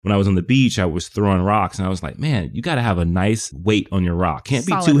when I was on the beach, I was throwing rocks and I was like, man, you got to have a nice weight on your rock. Can't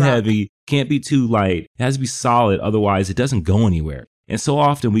be too heavy, can't be too light. It has to be solid. Otherwise, it doesn't go anywhere. And so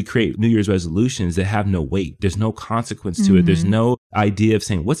often we create New Year's resolutions that have no weight. There's no consequence to it. There's no idea of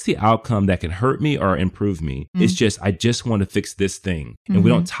saying, what's the outcome that can hurt me or improve me? It's just, I just want to fix this thing. And we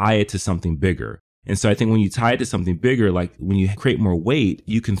don't tie it to something bigger. And so I think when you tie it to something bigger, like when you create more weight,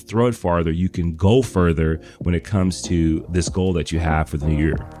 you can throw it farther. You can go further when it comes to this goal that you have for the new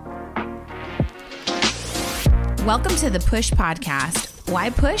year. Welcome to the Push Podcast. Why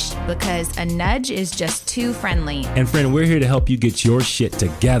push? Because a nudge is just too friendly. And friend, we're here to help you get your shit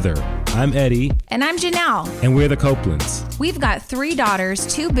together. I'm Eddie. And I'm Janelle. And we're the Copelands. We've got 3 daughters,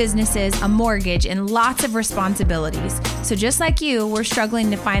 2 businesses, a mortgage, and lots of responsibilities. So just like you, we're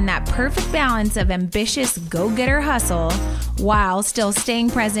struggling to find that perfect balance of ambitious go-getter hustle while still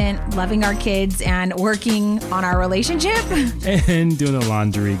staying present, loving our kids, and working on our relationship. And doing the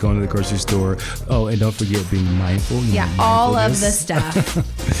laundry, going to the grocery store. Oh, and don't forget being mindful. All of the stuff.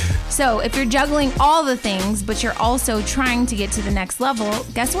 So if you're juggling all the things, but you're also trying to get to the next level,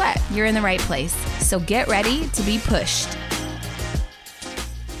 guess what? You're in the right place. So get ready to be pushed.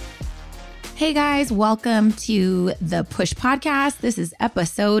 Hey guys, welcome to the Push Podcast. This is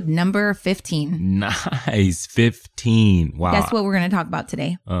episode number 15. Nice, 15. Wow. Guess what we're going to talk about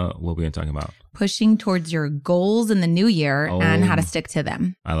today? What are we going to talk about? Pushing towards your goals in the new year and how to stick to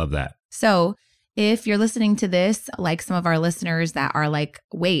them. I love that. So if you're listening to this, like some of our listeners that are like,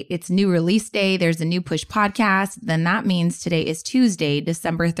 wait, it's new release day, there's a new Push Podcast, then that means today is Tuesday,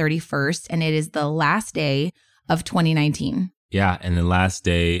 December 31st, and it is the last day of 2019. Yeah, and the last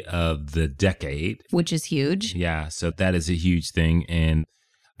day of the decade. Which is huge. Yeah, so that is a huge thing. And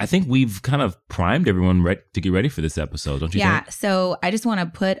I think we've kind of primed everyone to get ready for this episode, don't you think? Yeah, so I just want to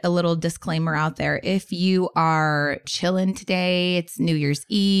put a little disclaimer out there. If you are chilling today, it's New Year's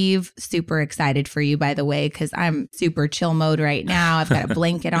Eve. Super excited for you, by the way, because I'm super chill mode right now. I've got a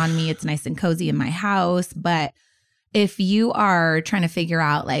blanket on me. It's nice and cozy in my house. But if you are trying to figure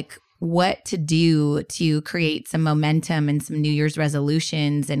out like what to do to create some momentum and some New Year's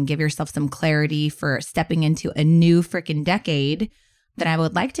resolutions and give yourself some clarity for stepping into a new freaking decade, then I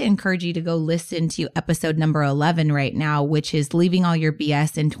would like to encourage you to go listen to episode number 11 right now, which is Leaving All Your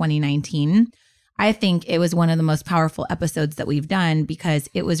BS in 2019. I think it was one of the most powerful episodes that we've done because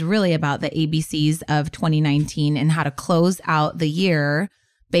it was really about the ABCs of 2019 and how to close out the year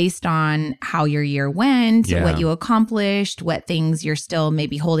based on how your year went, what you accomplished, what things you're still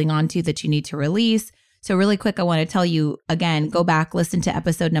maybe holding on to that you need to release. So really quick, I want to tell you again, go back, listen to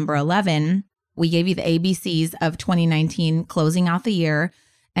episode number 11. We gave you the ABCs of 2019, closing out the year.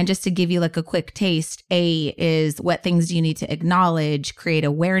 And just to give you like a quick taste, A is what things do you need to acknowledge, create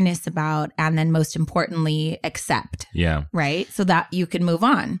awareness about, and then most importantly, accept. Yeah. Right? So that you can move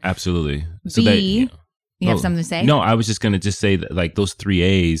on. Absolutely. So B, you have something to say? No, I was just going to just say that like those 3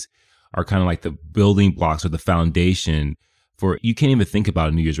 A's are kind of like the building blocks or the foundation for, you can't even think about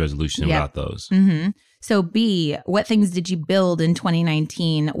a New Year's resolution without those. Mm-hmm. So B, what things did you build in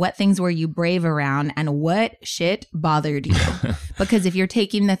 2019? What things were you brave around? And what shit bothered you? Because if you're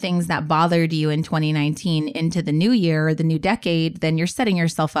taking the things that bothered you in 2019 into the new year or the new decade, then you're setting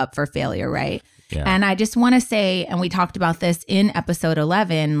yourself up for failure, right? Yeah. And I just want to say, and we talked about this in episode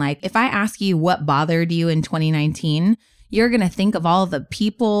 11, like if I ask you what bothered you in 2019, you're going to think of all the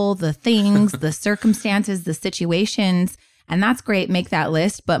people, the things, the circumstances, the situations. And that's great. Make that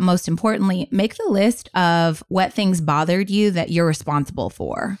list. But most importantly, make the list of what things bothered you that you're responsible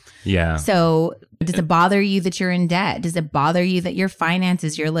for. Yeah. So does it bother you that you're in debt? Does it bother you that your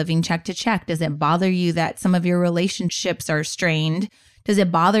finances, you're living check to check? Does it bother you that some of your relationships are strained? Does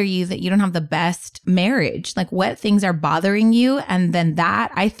it bother you that you don't have the best marriage? Like what things are bothering you? And then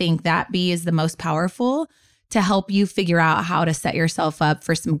that, I think that B is the most powerful to help you figure out how to set yourself up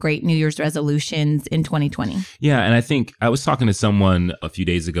for some great New Year's resolutions in 2020. Yeah. And I think I was talking to someone a few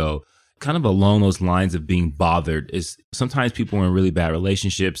days ago, kind of along those lines of being bothered is sometimes people are in really bad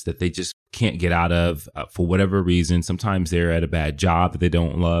relationships that they just can't get out of for whatever reason. Sometimes they're at a bad job that they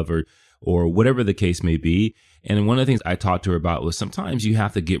don't love or whatever the case may be. And one of the things I talked to her about was sometimes you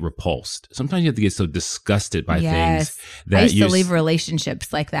have to get repulsed. Sometimes you have to get so disgusted by things that I used to leave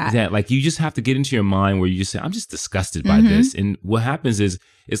relationships like that. Yeah, like you just have to get into your mind where you just say, I'm just disgusted by this. And what happens is,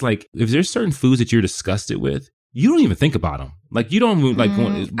 it's like if there's certain foods that you're disgusted with, you don't even think about them. Like you don't like.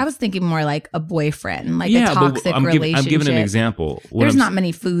 I was thinking more like a boyfriend, like a toxic relationship. I'm giving an example. There's not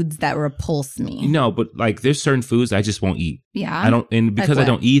many foods that repulse me. No, but like there's certain foods I just won't eat. Yeah, I don't, and because I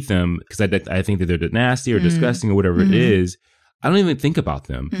don't eat them because I think that they're nasty or disgusting or whatever it is. I don't even think about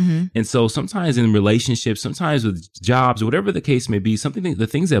them. Mm-hmm. And so sometimes in relationships, sometimes with jobs, or whatever the case may be, the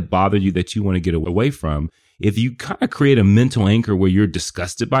things that bother you that you want to get away from, if you kind of create a mental anchor where you're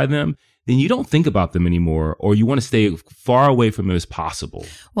disgusted by them, then you don't think about them anymore, or you want to stay far away from them as possible.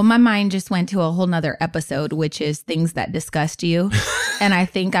 Well, my mind just went to a whole nother episode, which is things that disgust you. And I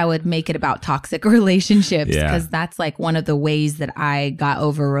think I would make it about toxic relationships, because that's like one of the ways that I got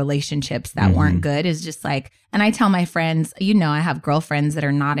over relationships that weren't good, is just like, and I tell my friends, I have girlfriends that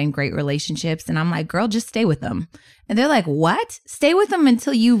are not in great relationships, and I'm like, girl, just stay with them. And they're like, what? Stay with them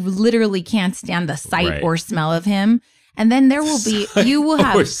until you literally can't stand the sight or smell of him. And then there will be, you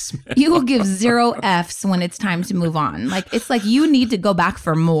will give 0 Fs when it's time to move on. Like, it's like you need to go back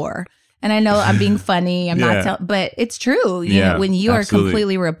for more. And I know I'm being funny. I'm not, but it's true. You know, when you are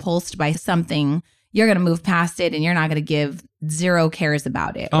completely repulsed by something, you're going to move past it and you're not going to give 0 cares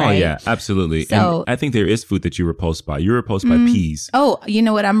about it. Oh, right? yeah, absolutely. So, and I think there is food that you're repulsed by. You're repulsed by peas. Oh, you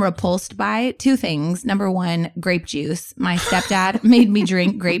know what I'm repulsed by? 2 things. Number 1, grape juice. My stepdad made me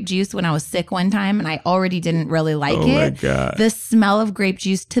drink grape juice when I was sick one time, and I already didn't really like it. Oh, my God. The smell of grape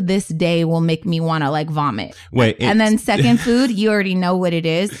juice to this day will make me want to like vomit. Wait. And then second food, you already know what it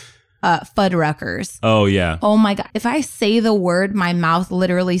is. Fuddruckers. Oh, yeah. Oh, my God. If I say the word, my mouth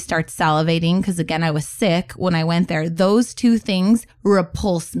literally starts salivating, because, again, I was sick when I went there. Those 2 things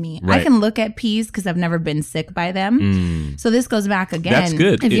repulse me. Right. I can look at peas because I've never been sick by them. So this goes back again. That's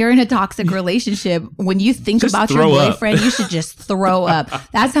good. If you're in a toxic relationship, when you think about your boyfriend, you should just throw up.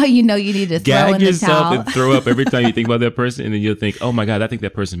 That's how you know you need to throw Gag in the yourself towel. and throw up every time you think about that person, and then you'll think, oh, my God, I think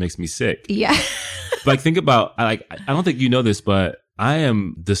that person makes me sick. Yeah. Like, think about, I don't think you know this, but I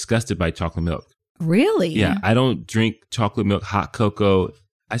am disgusted by chocolate milk. Really? Yeah, I don't drink chocolate milk, hot cocoa.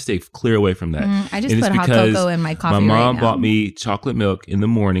 I stay clear away from that. I just put hot cocoa in my coffee. My mom right now. bought me chocolate milk in the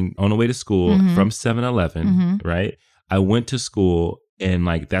morning on the way to school from 7-Eleven, right? I went to school, and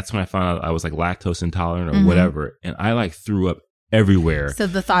like that's when I found out I was like lactose intolerant or whatever, and I like threw up everywhere. So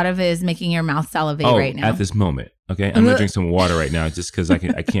the thought of it is making your mouth salivate right now. At this moment. Okay, I'm gonna drink some water right now just because I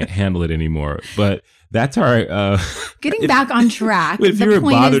can't handle it anymore. But that's our getting back on track. If the you're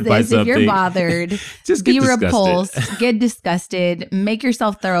point bothered is by this: if you're something, bothered, just be get disgusted. repulsed, get disgusted, make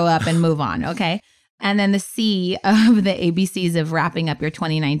yourself throw up, and move on. Okay. And then the C of the ABCs of wrapping up your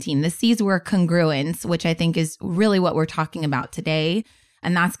 2019. The C's were congruence, which I think is really what we're talking about today.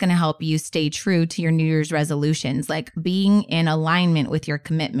 And that's going to help you stay true to your New Year's resolutions, like being in alignment with your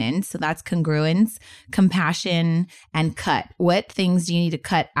commitments. So that's congruence, compassion, and cut. What things do you need to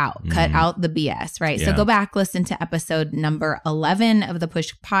cut out? Cut out the BS, right? Yeah. So go back, listen to episode number 11 of the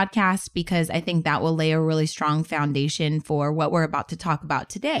Push podcast, because I think that will lay a really strong foundation for what we're about to talk about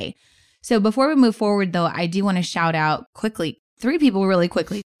today. So before we move forward, though, I do want to shout out quickly 3 people really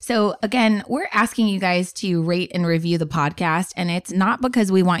quickly. So again, we're asking you guys to rate and review the podcast. And it's not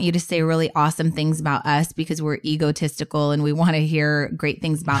because we want you to say really awesome things about us because we're egotistical and we want to hear great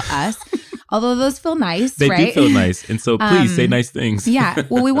things about us. Although those feel nice, they right? do feel nice. And so please say nice things. Yeah.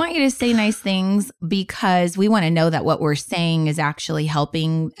 Well, we want you to say nice things because we want to know that what we're saying is actually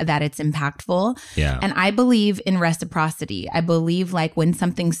helping, that it's impactful. Yeah. And I believe in reciprocity. I believe like when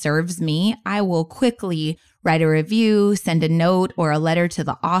something serves me, I will quickly write a review, send a note or a letter to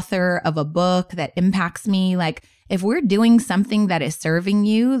the author of a book that impacts me. Like if we're doing something that is serving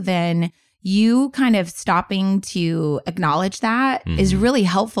you, then you kind of stopping to acknowledge that is really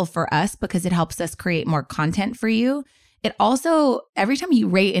helpful for us because it helps us create more content for you. It also, every time you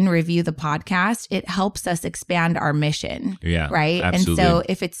rate and review the podcast, it helps us expand our mission. Yeah. Right. Absolutely. And so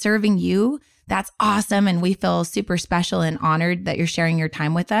if it's serving you, that's awesome. And we feel super special and honored that you're sharing your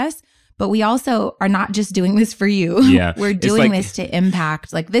time with us. But we also are not just doing this for you. Yeah. We're doing this to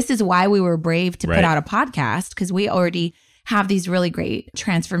impact. Like this is why we were brave to put out a podcast, because we already have these really great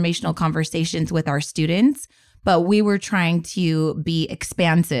transformational conversations with our students, but we were trying to be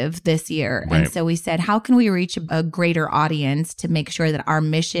expansive this year. Right. And so we said, how can we reach a greater audience to make sure that our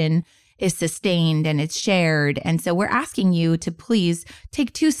mission is sustained and it's shared? And so we're asking you to please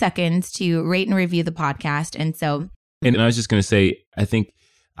take 2 seconds to rate and review the podcast. And I was just going to say, I think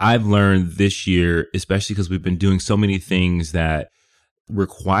I've learned this year, especially because we've been doing so many things that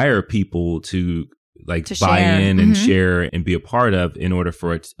require people to buy in and share and be a part of in order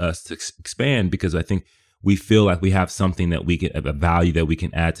for us to expand, because I think we feel like we have something that we can, a value that we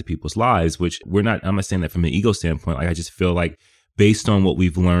can add to people's lives, which I'm not saying that from an ego standpoint. Like I just feel like based on what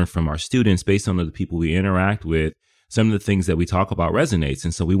we've learned from our students, based on the people we interact with, some of the things that we talk about resonates.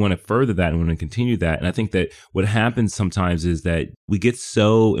 And so we want to further that and we want to continue that. And I think that what happens sometimes is that we get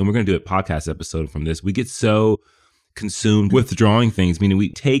so, and we're going to do a podcast episode from this, we get so consumed withdrawing things, meaning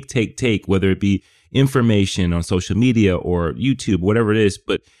we take, whether it be information on social media or YouTube, whatever it is,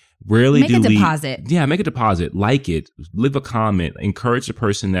 but rarely make do we... Make a deposit. Yeah, make a deposit. Like it. Leave a comment. Encourage the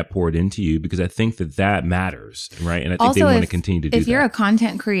person that poured into you, because I think that matters, right? And I think also, they want to continue to do that. If you're a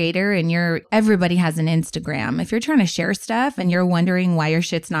content creator and everybody has an Instagram, if you're trying to share stuff and you're wondering why your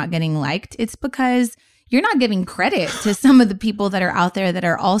shit's not getting liked, it's because you're not giving credit to some of the people that are out there that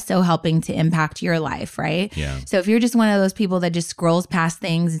are also helping to impact your life, right? Yeah. So if you're just one of those people that just scrolls past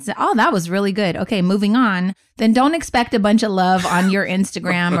things and says, oh, that was really good. Okay, moving on. Then don't expect a bunch of love on your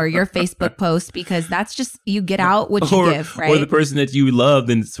Instagram or your Facebook post, because that's just, you get out what you give, right? Or the person that you loved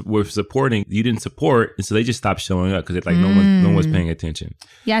and were supporting, you didn't support, and so they just stopped showing up because it's like no one's paying attention.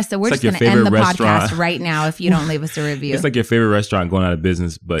 Yeah, so we're just going to end the podcast right now if you don't leave us a review. It's like your favorite restaurant going out of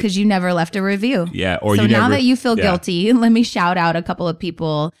business, but because you never left a review. Yeah, or so you now never, that you feel guilty, let me shout out a couple of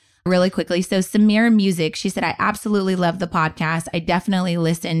people really quickly. So Samira Music, she said, I absolutely love the podcast. I definitely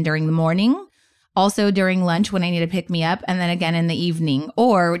listen during the morning, also during lunch when I need to pick me up, and then again in the evening,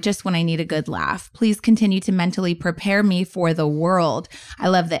 or just when I need a good laugh. Please continue to mentally prepare me for the world. I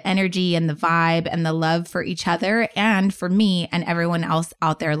love the energy and the vibe and the love for each other and for me and everyone else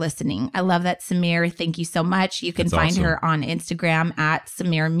out there listening. I love that, Samir. Thank you so much. You can find her on Instagram at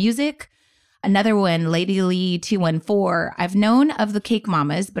Samira Music. Another one, Lady Lee 214. I've known of the Cake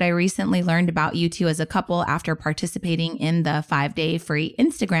Mamas, but I recently learned about you two as a couple after participating in the 5-day free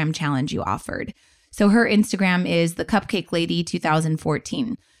Instagram challenge you offered. So her Instagram is the Cupcake Lady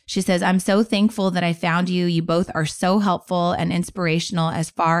 2014. She says, I'm so thankful that I found you. You both are so helpful and inspirational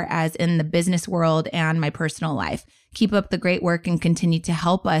as far as in the business world and my personal life. Keep up the great work and continue to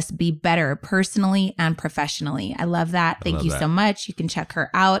help us be better personally and professionally. I love that. Thank you so much. You can check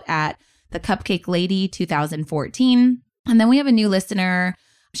her out at the Cupcake Lady 2014. And then we have a new listener.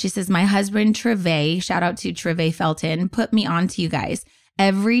 She says, my husband, Treve, shout out to Treve Felton, put me on to you guys.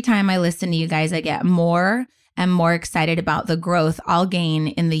 Every time I listen to you guys, I get more and more excited about the growth I'll gain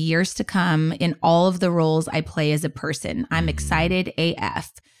in the years to come in all of the roles I play as a person. I'm excited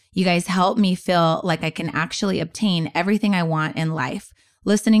AF. You guys help me feel like I can actually obtain everything I want in life.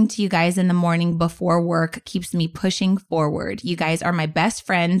 Listening to you guys in the morning before work keeps me pushing forward. You guys are my best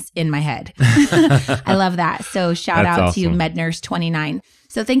friends in my head. I love that. So shout out to MedNurse29.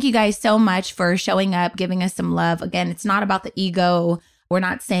 So thank you guys so much for showing up, giving us some love. Again, it's not about the ego. We're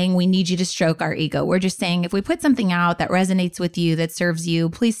not saying we need you to stroke our ego. We're just saying if we put something out that resonates with you, that serves you,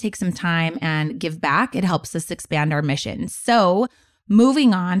 please take some time and give back. It helps us expand our mission. So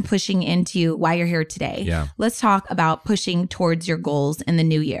moving on, pushing into why you're here today. Yeah. Let's talk about pushing towards your goals in the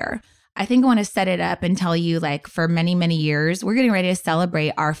new year. I think I want to set it up and tell you, like, for many, many years, we're getting ready to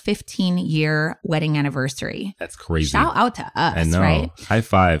celebrate our 15-year wedding anniversary. That's crazy. Shout out to us, I know. right? High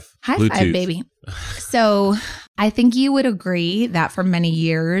five. High Bluetooth. five, baby. So I think you would agree that for many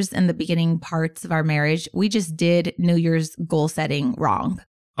years in the beginning parts of our marriage, we just did New Year's goal setting wrong.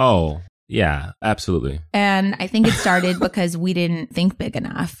 Oh, yeah, absolutely. And I think it started because we didn't think big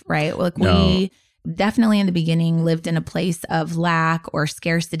enough, right? Like we definitely in the beginning lived in a place of lack or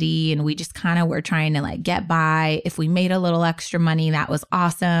scarcity, and we just kind of were trying to like get by. If we made a little extra money, that was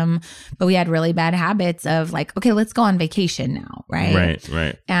awesome. But we had really bad habits of like, okay, let's go on vacation now, right?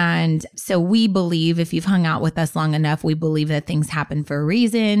 Right. And so we believe, if you've hung out with us long enough, we believe that things happen for a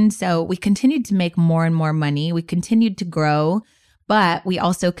reason. So we continued to make more and more money. We continued to grow. But we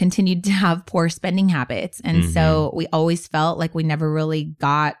also continued to have poor spending habits. And so we always felt like we never really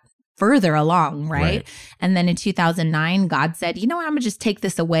got further along, right? And then in 2009, God said, you know what, I'm going to just take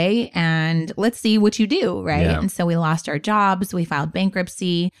this away and let's see what you do, right? Yeah. And so we lost our jobs. We filed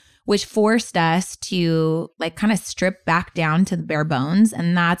bankruptcy, which forced us to like kind of strip back down to the bare bones.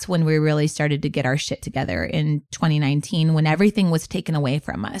 And that's when we really started to get our shit together in 2019, when everything was taken away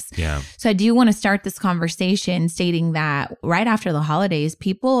from us. Yeah. So I do want to start this conversation stating that right after the holidays,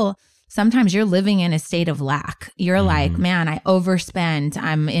 people, sometimes you're living in a state of lack. You're like, man, I overspent.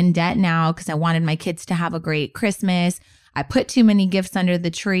 I'm in debt now because I wanted my kids to have a great Christmas. I put too many gifts under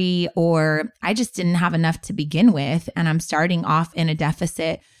the tree, or I just didn't have enough to begin with. And I'm starting off in a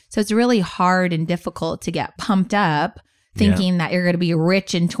deficit. So it's really hard and difficult to get pumped up thinking that you're going to be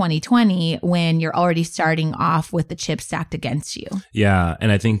rich in 2020 when you're already starting off with the chips stacked against you. Yeah.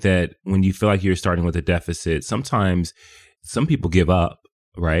 And I think that when you feel like you're starting with a deficit, sometimes some people give up,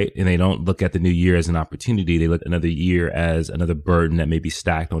 right? And they don't look at the new year as an opportunity. They look at another year as another burden that may be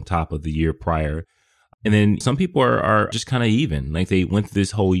stacked on top of the year prior. And then some people are just kind of even. Like they went through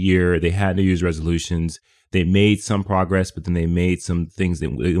this whole year, they had New Year's resolutions, they made some progress, but then they made some things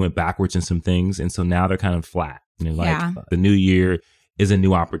that they went backwards in some things. And so now they're kind of flat. And they're like, the new year is a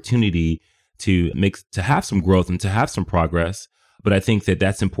new opportunity to have some growth and to have some progress. But I think that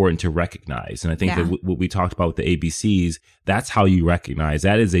that's important to recognize. And I think that what we talked about with the ABCs, that's how you recognize.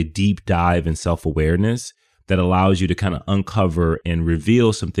 That is a deep dive in self-awareness that allows you to kind of uncover and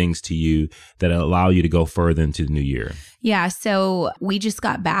reveal some things to you that allow you to go further into the new year. Yeah. So we just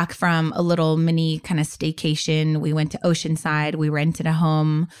got back from a little mini kind of staycation. We went to Oceanside. We rented a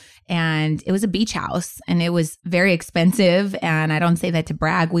home and it was a beach house and it was very expensive. And I don't say that to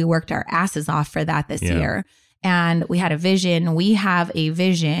brag. We worked our asses off for that this year. And we had a vision. We have a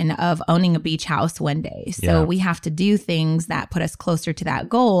vision of owning a beach house one day. So we have to do things that put us closer to that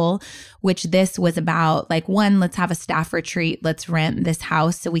goal, which this was about. Like, one, let's have a staff retreat. Let's rent this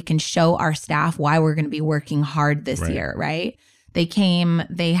house so we can show our staff why we're going to be working hard this year, right? They came,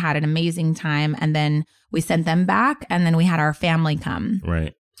 they had an amazing time, and then we sent them back, and then we had our family come.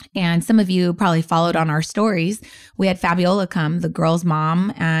 Right. And some of you probably followed on our stories. We had Fabiola come, the girl's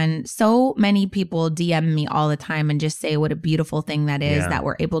mom, and so many people DM me all the time and just say what a beautiful thing that is that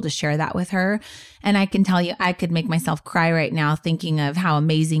we're able to share that with her. And I can tell you, I could make myself cry right now thinking of how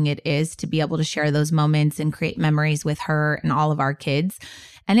amazing it is to be able to share those moments and create memories with her and all of our kids.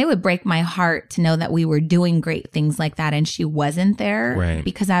 And it would break my heart to know that we were doing great things like that and she wasn't there,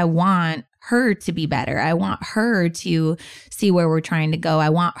 because I want her to be better. I want her to see where we're trying to go. I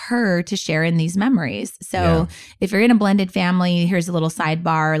want her to share in these memories. So if you're in a blended family, here's a little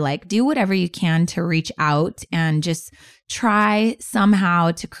sidebar, like, do whatever you can to reach out and just try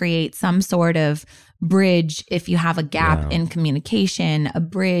somehow to create some sort of bridge if you have a gap in communication, a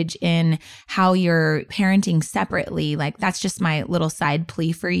bridge in how you're parenting separately. Like, that's just my little side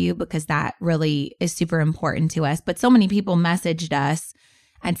plea for you, because that really is super important to us. But so many people messaged us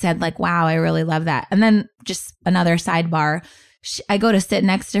and said, like, wow, I really love that. And then just another sidebar, I go to sit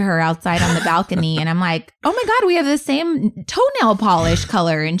next to her outside on the balcony and I'm like, oh my God, we have the same toenail polish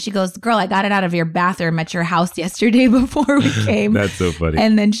color. And she goes, girl, I got it out of your bathroom at your house yesterday before we came. That's so funny.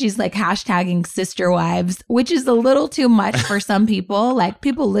 And then she's like hashtagging sister wives, which is a little too much for some people. Like,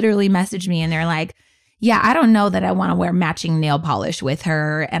 people literally message me and they're like, yeah, I don't know that I want to wear matching nail polish with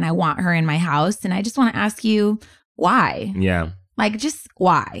her and I want her in my house. And I just want to ask you, why? Yeah. Like, just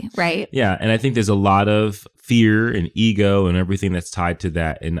why, right? Yeah. And I think there's a lot of fear and ego and everything that's tied to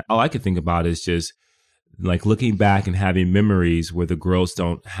that. And all I could think about is just like looking back and having memories where the girls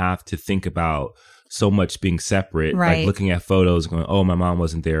don't have to think about so much being separate. Right. Like looking at photos going, oh, my mom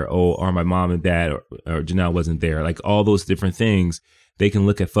wasn't there. Oh, or my mom and dad or Janelle wasn't there. Like all those different things. They can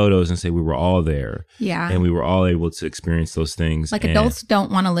look at photos and say we were all there. Yeah. And we were all able to experience those things. Like, adults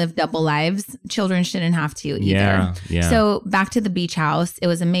don't want to live double lives. Children shouldn't have to either. Yeah. So back to the beach house. It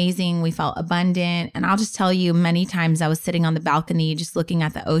was amazing. We felt abundant. And I'll just tell you, many times I was sitting on the balcony, just looking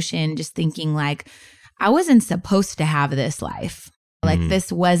at the ocean, just thinking like, I wasn't supposed to have this life. Like,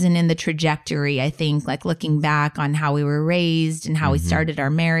 this wasn't in the trajectory, I think, like looking back on how we were raised and how we started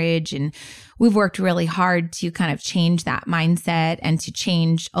our marriage. And we've worked really hard to kind of change that mindset and to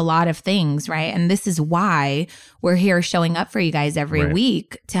change a lot of things, right? And this is why we're here showing up for you guys every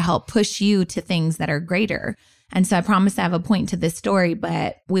week to help push you to things that are greater. And so I promise I have a point to this story,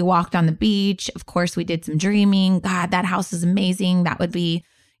 but we walked on the beach. Of course, we did some dreaming. God, that house is amazing. That would be,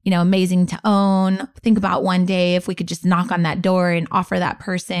 amazing to own. Think about one day if we could just knock on that door and offer that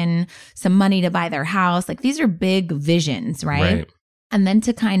person some money to buy their house. Like, these are big visions, right? And then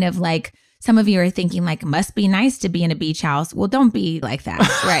to kind of like, some of you are thinking like, must be nice to be in a beach house. Well, don't be like that,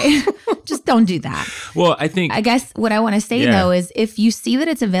 right? Just don't do that. Well, I guess what I want to say though is, if you see that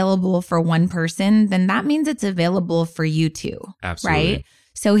it's available for one person, then that means it's available for you too. Absolutely. Right?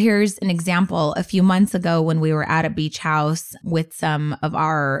 So here's an example. A few months ago when we were at a beach house with some of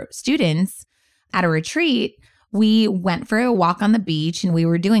our students at a retreat, we went for a walk on the beach and we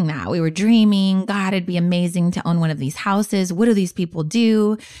were doing that. We were dreaming, God, it'd be amazing to own one of these houses. What do these people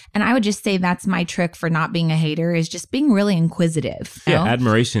do? And I would just say that's my trick for not being a hater, is just being really inquisitive. Yeah,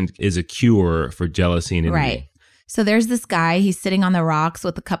 admiration is a cure for jealousy and envy. Right. So there's this guy, he's sitting on the rocks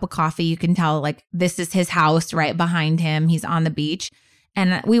with a cup of coffee. You can tell like this is his house right behind him. He's on the beach.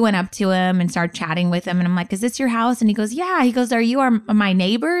 And we went up to him and started chatting with him. And I'm like, is this your house? And he goes, yeah. He goes, are you my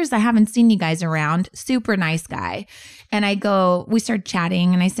neighbors? I haven't seen you guys around. Super nice guy. And I go, we started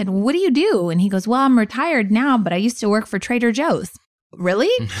chatting and I said, what do you do? And he goes, well, I'm retired now, but I used to work for Trader Joe's.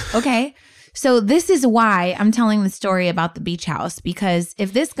 Really? Okay. So this is why I'm telling the story about the beach house, because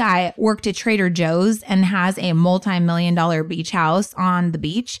if this guy worked at Trader Joe's and has a multi-million-dollar beach house on the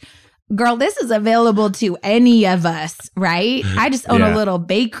beach, girl, this is available to any of us, right? I just own a little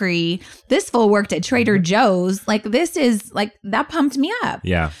bakery. This fool worked at Trader Joe's. Like, this is like, that pumped me up.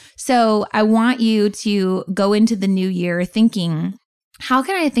 Yeah. So I want you to go into the new year thinking, how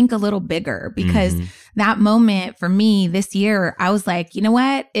can I think a little bigger? Because that moment for me this year, I was like, you know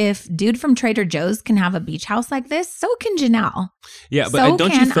what? If dude from Trader Joe's can have a beach house like this, so can Janelle. Yeah, but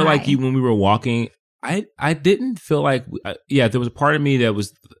don't you feel like when we were walking, I didn't feel like, there was a part of me that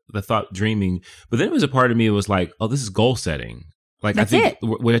was the thought dreaming, but then there was a part of me that was like, oh, this is goal setting. Like, I think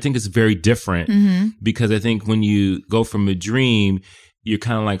what I think is very different because I think when you go from a dream, you're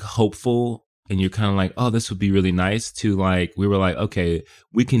kind of like hopeful. And you're kind of like, oh, this would be really nice to like, we were like, okay,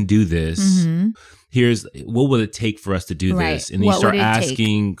 we can do this. Here's what will it take for us to do this? And then you start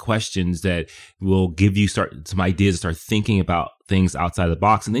asking questions that will give you some ideas to start thinking about things outside the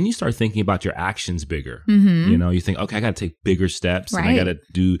box. And then you start thinking about your actions bigger. You know, you think, okay, I got to take bigger steps and I got to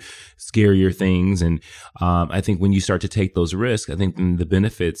do scarier things. And I think when you start to take those risks, I think then the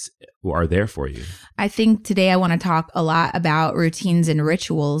benefits are there for you. I think today I want to talk a lot about routines and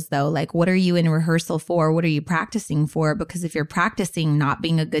rituals, though. Like, what are you in rehearsal for? What are you practicing for? Because if you're practicing not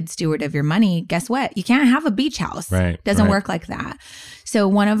being a good steward of your money, guess what? You can't have a beach house. Right. Doesn't work like that. So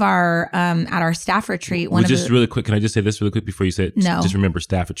one of our, at our staff retreat, really quick, can I just say this really quick before you say it? No. Just remember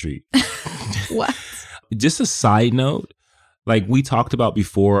staff retreat. What? Just a side note, like we talked about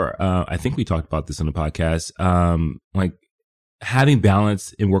before, I think we talked about this on the podcast, like having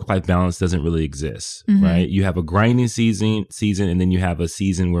balance and work-life balance doesn't really exist, right? You have a grinding season, and then you have a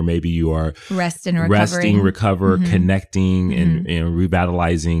season where maybe you are resting, recover, connecting, and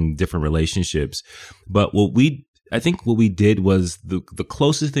revitalizing different relationships. But I think what we did was the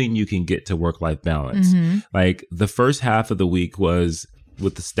closest thing you can get to work-life balance. Like the first half of the week was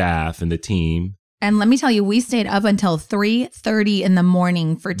with the staff and the team. And let me tell you, we stayed up until 3:30 in the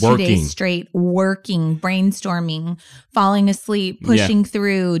morning for 2 days straight, working, brainstorming, falling asleep, pushing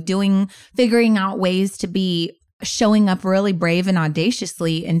through, figuring out ways to be showing up really brave and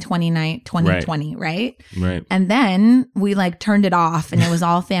audaciously in 2020, right? Right. And then we like turned it off and it was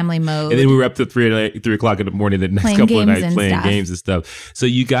all family mode. And then we were up to 3 o'clock in the morning the next couple of nights playing games and stuff. So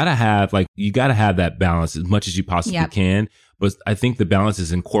you gotta have that balance as much as you possibly can. But I think the balance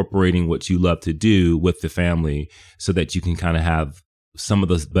is incorporating what you love to do with the family so that you can kind of have some of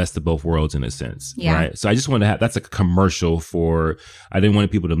the best of both worlds in a sense. Yeah. Right. So I just wanted to that's a commercial I didn't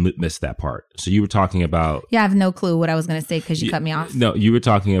want people to miss that part. So you were talking about. Yeah, I have no clue what I was going to say because you cut me off. No, you were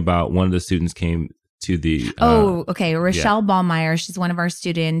talking about one of the students came to the. Okay. Rochelle Ballmeyer. She's one of our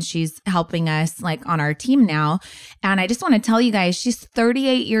students. She's helping us like on our team now. And I just want to tell you guys, she's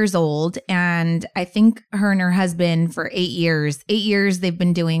 38 years old. And I think her and her husband for 8 years, they've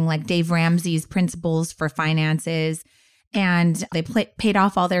been doing like Dave Ramsey's principles for finances. And they paid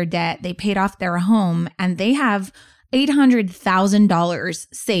off all their debt. They paid off their home and they have $800,000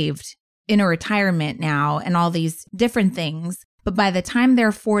 saved in a retirement now and all these different things. But by the time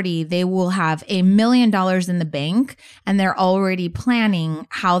they're 40, they will have $1 million in the bank and they're already planning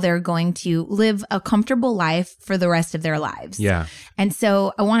how they're going to live a comfortable life for the rest of their lives. Yeah. And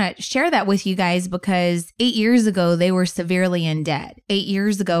so I want to share that with you guys because 8 years ago, they were severely in debt. 8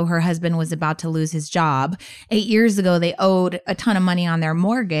 years ago, her husband was about to lose his job. 8 years ago, they owed a ton of money on their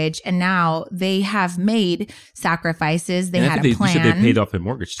mortgage. And now they have made sacrifices. They had a plan. You said they paid off their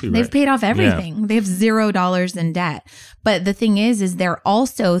mortgage too, right? They've paid off everything. Yeah. They have $0 in debt. But the thing is they're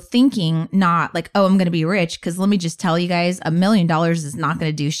also thinking not like, oh, I'm going to be rich. Because let me just tell you guys, $1 million is not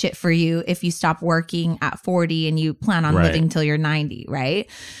going to do shit for you if you stop working at 40 and you plan on living till you're 90, right?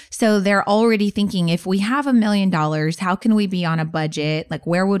 So they're already thinking, if we have $1 million, how can we be on a budget? Like,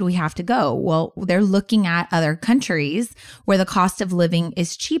 where would we have to go? Well, they're looking at other countries where the cost of living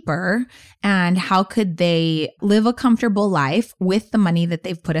is cheaper. And how could they live a comfortable life with the money that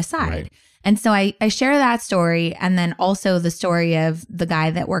they've put aside? Right. And so I share that story and then also the story of the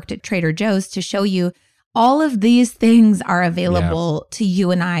guy that worked at Trader Joe's to show you all of these things are available to you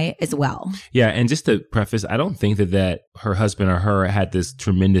and I as well. Yeah. And just to preface, I don't think that her husband or her had this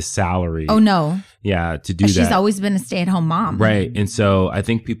tremendous salary. Oh, no. Yeah, to do that. She's always been a stay-at-home mom. Right. And so I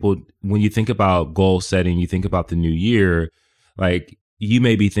think people, when you think about goal setting, you think about the new year, like you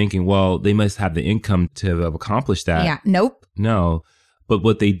may be thinking, well, they must have the income to have accomplished that. Yeah. Nope. No. But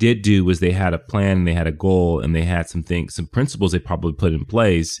what they did do was they had a plan and they had a goal and they had some principles they probably put in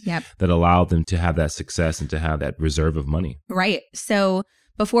place that allowed them to have that success and to have that reserve of money. Right. So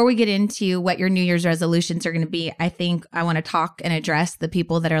before we get into what your New Year's resolutions are going to be, I think I want to talk and address the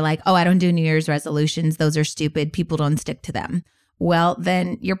people that are like, oh, I don't do New Year's resolutions. Those are stupid. People don't stick to them. Well,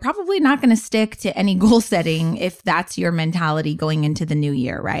 then you're probably not going to stick to any goal setting if that's your mentality going into the new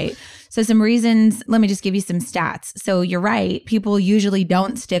year, right? So some reasons, let me just give you some stats. So you're right. People usually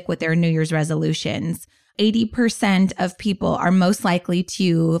don't stick with their New Year's resolutions. 80% of people are most likely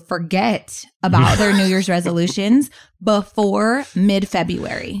to forget about their New Year's resolutions before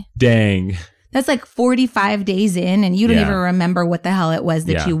mid-February. Dang. That's like 45 days in and you don't even remember what the hell it was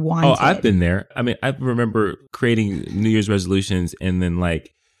that you wanted. Oh, I've been there. I mean, I remember creating New Year's resolutions and then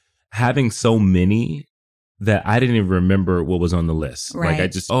like having so many that I didn't even remember what was on the list. Right. Like I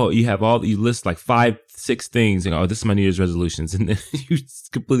just, you list like 5-6 things and this is my New Year's resolutions. And then you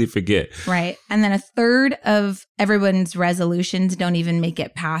just completely forget. Right. And then a third of everyone's resolutions don't even make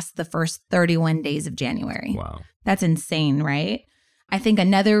it past the first 31 days of January. Wow. That's insane, right? I think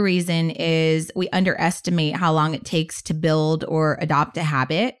another reason is we underestimate how long it takes to build or adopt a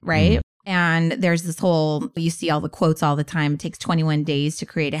habit, right? And there's this whole, you see all the quotes all the time, it takes 21 days to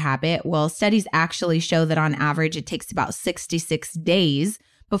create a habit. Well, studies actually show that on average, it takes about 66 days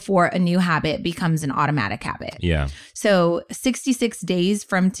before a new habit becomes an automatic habit. Yeah. So 66 days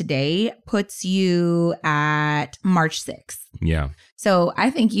from today puts you at March 6th. Yeah. So I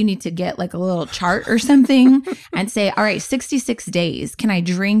think you need to get like a little chart or something and say, all right, 66 days. Can I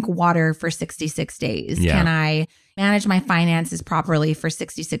drink water for 66 days? Yeah. Can I manage my finances properly for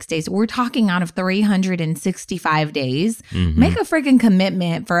 66 days? We're talking out of 365 days. Make a freaking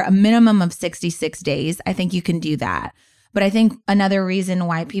commitment for a minimum of 66 days. I think you can do that. But I think another reason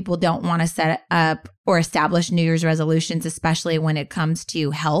why people don't want to set up or establish New Year's resolutions, especially when it comes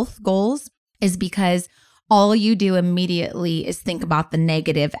to health goals, is because all you do immediately is think about the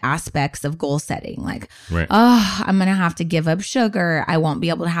negative aspects of goal setting. Like, I'm going to have to give up sugar. I won't be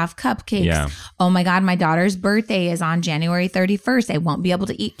able to have cupcakes. Yeah. Oh my God, my daughter's birthday is on January 31st. I won't be able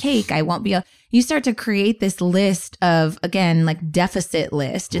to eat cake. I won't be able. You start to create this list of, again, like deficit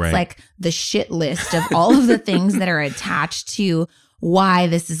list. It's like the shit list of all of the things that are attached to why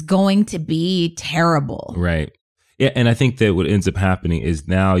this is going to be terrible. Right. Yeah. And I think that what ends up happening is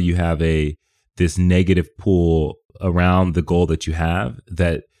now you have this negative pull around the goal that you have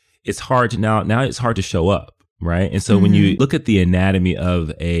that it's hard to now it's hard to show up. Right. And so when you look at the anatomy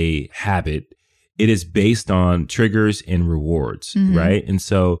of a habit, it is based on triggers and rewards. Right. And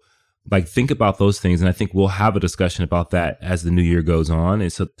so like think about those things. And I think we'll have a discussion about that as the new year goes on.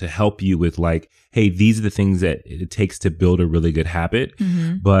 And so to help you with like, hey, these are the things that it takes to build a really good habit.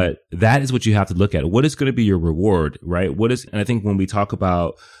 But that is what you have to look at. What is going to be your reward, right? And I think when we talk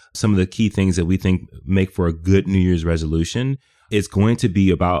about some of the key things that we think make for a good New Year's resolution, it's going to be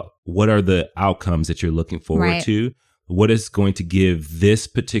about what are the outcomes that you're looking forward to? What is going to give this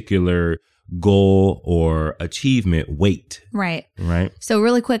particular goal or achievement weight? Right. So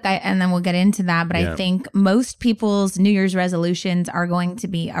really quick, and then we'll get into that, but I think most people's New Year's resolutions are going to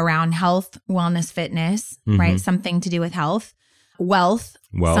be around health, wellness, fitness, right? Something to do with health. Wealth,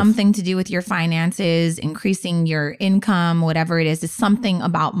 something to do with your finances, increasing your income, whatever it is something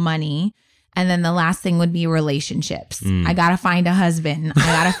about money. And then the last thing would be relationships. I got to find a husband.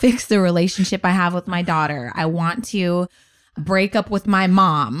 I got to fix the relationship I have with my daughter. I want to break up with my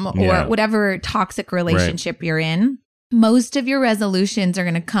mom or whatever toxic relationship you're in. Most of your resolutions are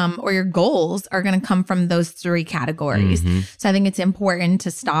going to come, or your goals are going to come from those three categories. So I think it's important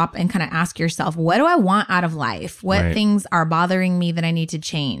to stop and kind of ask yourself, what do I want out of life? What things are bothering me that I need to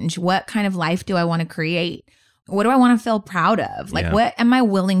change? What kind of life do I want to create? What do I want to feel proud of? Like, what am I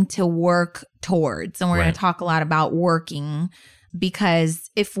willing to work towards? And we're going to talk a lot about working,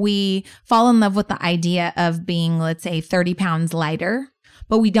 because if we fall in love with the idea of being, let's say, 30 pounds lighter,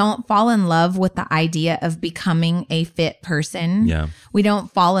 but we don't fall in love with the idea of becoming a fit person. We don't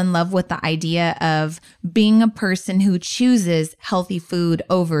fall in love with the idea of being a person who chooses healthy food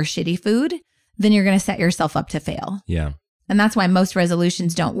over shitty food, then you're going to set yourself up to fail. And that's why most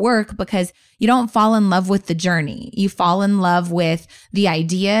resolutions don't work, because you don't fall in love with the journey. You fall in love with the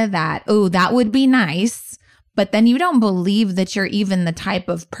idea that, oh, that would be nice. But then you don't believe that you're even the type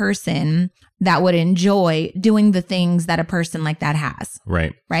of person that would enjoy doing the things that a person like that has.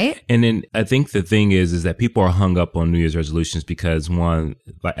 Right. And then I think the thing is that people are hung up on New Year's resolutions because, one,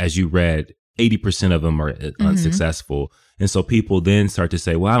 as you read, 80% of them are unsuccessful. And so people then start to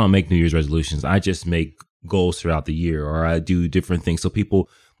say, well, I don't make New Year's resolutions. I just make goals throughout the year, or I do different things. So people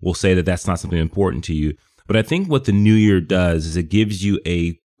will say that that's not something important to you. But I think what the new year does is it gives you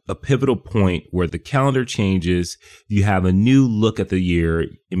a pivotal point where the calendar changes. You have a new look at the year.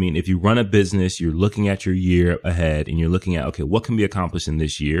 I mean, if you run a business, you're looking at your year ahead and you're looking at, okay, what can be accomplished in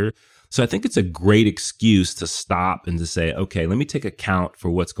this year? So I think it's a great excuse to stop and to say, okay, let me take account for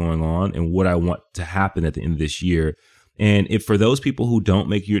what's going on and what I want to happen at the end of this year. And if for those people who don't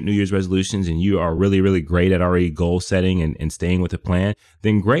make your New Year's resolutions and you are really, really great at already goal setting and staying with a plan,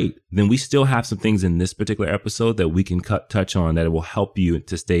 then great. Then we still have some things in this particular episode that we can touch on that will help you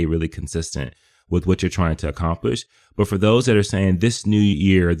to stay really consistent. with what you're trying to accomplish. But for those that are saying this new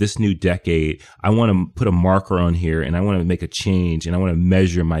year, this new decade, I want to put a marker on here and I want to make a change and I want to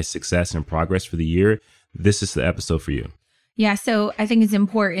measure my success and progress for the year, this is the episode for you. Yeah. So I think it's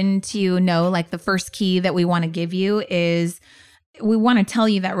important to know, like, the first key that we want to give you is we want to tell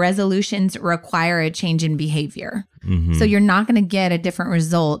you that resolutions require a change in behavior. Mm-hmm. So you're not going to get a different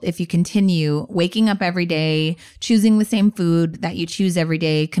result if you continue waking up every day, choosing the same food that you choose every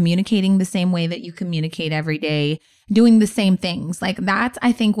day, communicating the same way that you communicate every day, doing the same things. Like, that's,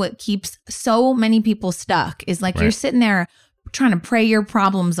 I think, what keeps so many people stuck is like, you're sitting there trying to pray your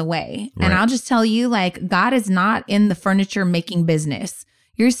problems away. And I'll just tell you, like, God is not in the furniture making business.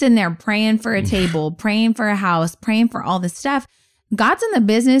 You're sitting there praying for a table, praying for a house, praying for all this stuff. God's in the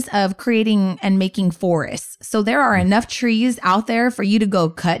business of creating and making forests. So there are enough trees out there for you to go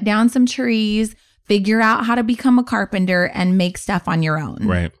cut down some trees, figure out how to become a carpenter and make stuff on your own.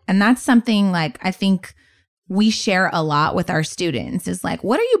 Right. And that's something, like, I think we share a lot with our students is like,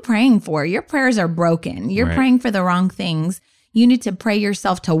 what are you praying for? Your prayers are broken. You're praying for the wrong things. You need to pray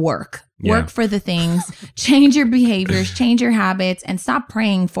yourself to work. Yeah. Work for the things, change your behaviors, change your habits, and stop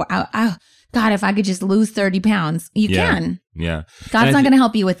praying for, oh, God, if I could just lose 30 pounds. You can. Yeah. God's not going to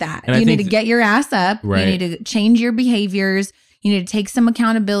help you with that. You need to get your ass up. Right. You need to change your behaviors. You need to take some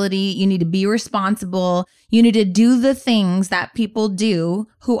accountability. You need to be responsible. You need to do the things that people do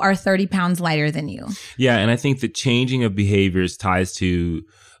who are 30 pounds lighter than you. Yeah. And I think the changing of behaviors ties to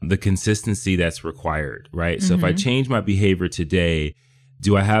the consistency that's required, right? Mm-hmm. So if I change my behavior today,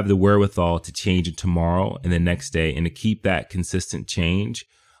 do I have the wherewithal to change it tomorrow and the next day and to keep that consistent change?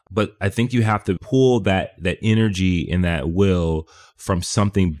 But I think you have to pull that energy and that will from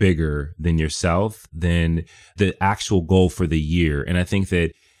something bigger than yourself, than the actual goal for the year. And I think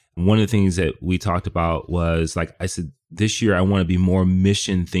that one of the things that we talked about was, like I said, this year I want to be more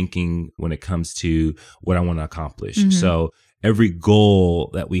mission thinking when it comes to what I want to accomplish. Mm-hmm. So every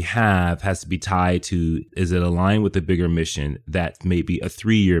goal that we have has to be tied to, is it aligned with the bigger mission that may be a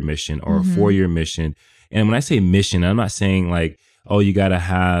 3-year mission or a 4-year mission? And when I say mission, I'm not saying like, oh, you want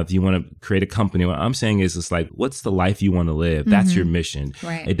to create a company. What I'm saying is, it's like, what's the life you want to live? That's your mission.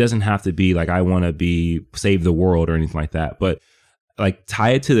 Right. It doesn't have to be like, I want to save the world or anything like that. But like,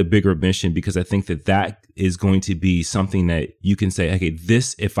 tie it to the bigger mission, because I think that is going to be something that you can say, okay,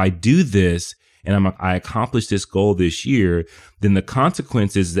 if I do this and I accomplish this goal this year, then the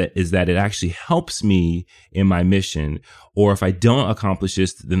consequence is that it actually helps me in my mission. Or if I don't accomplish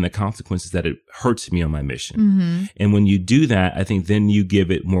this, then the consequence is that it hurts me on my mission. Mm-hmm. And when you do that, I think then you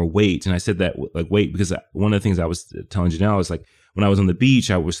give it more weight. And I said that, like, weight, because one of the things I was telling Janelle is, like, when I was on the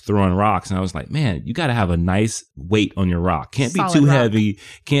beach, I was throwing rocks and I was like, man, you got to have a nice weight on your rock. Can't be too heavy.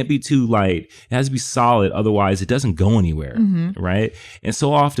 Can't be too light. It has to be solid. Otherwise, it doesn't go anywhere. Mm-hmm. Right. And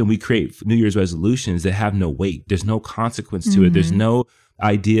so often we create New Year's resolutions that have no weight. There's no consequence to it. There's no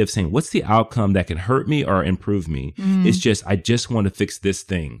idea of saying, what's the outcome that can hurt me or improve me? It's just, I just want to fix this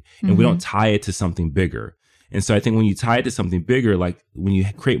thing. And we don't tie it to something bigger. And so I think when you tie it to something bigger, like when you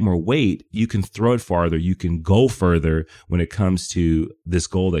create more weight, you can throw it farther. You can go further when it comes to this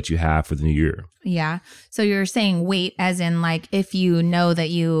goal that you have for the new year. Yeah. So you're saying weight as in, like, if you know that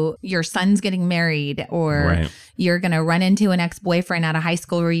your son's getting married, or you're going to run into an ex-boyfriend at a high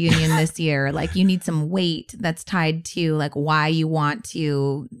school reunion this year, like, you need some weight that's tied to, like, why you want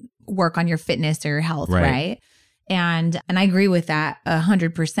to work on your fitness or your health, right? And I agree with that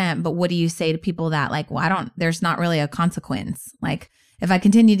 100%. But what do you say to people that, like, well, there's not really a consequence. Like, if I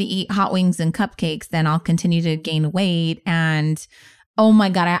continue to eat hot wings and cupcakes, then I'll continue to gain weight. And oh my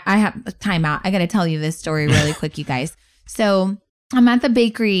God, I have time out. I got to tell you this story really quick, you guys. So I'm at the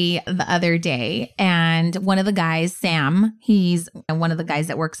bakery the other day, and one of the guys, Sam, he's one of the guys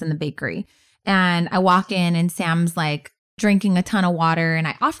that works in the bakery. And I walk in and Sam's like drinking a ton of water, and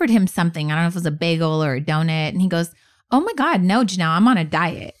I offered him something. I don't know if it was a bagel or a donut. And he goes, oh my God, no, Janelle, I'm on a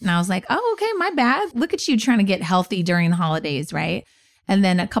diet. And I was like, oh, okay, my bad. Look at you trying to get healthy during the holidays, right? And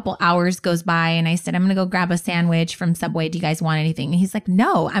then a couple hours goes by and I said, I'm going to go grab a sandwich from Subway. Do you guys want anything? And he's like,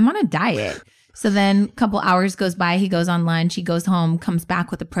 no, I'm on a diet. So then a couple hours goes by. He goes on lunch. He goes home, comes back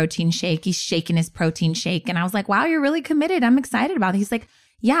with a protein shake. He's shaking his protein shake. And I was like, wow, you're really committed. I'm excited about it. He's like,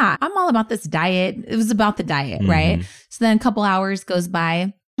 yeah, I'm all about this diet. It was about the diet, right? So then a couple hours goes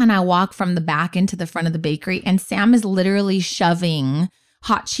by and I walk from the back into the front of the bakery, and Sam is literally shoving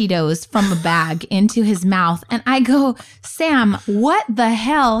hot Cheetos from a bag into his mouth. And I go, Sam, what the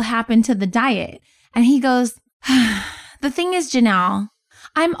hell happened to the diet? And he goes, the thing is, Janelle,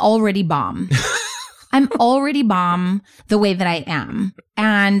 I'm already bomb. I'm already bomb the way that I am.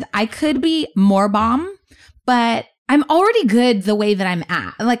 And I could be more bomb, but I'm already good the way that I'm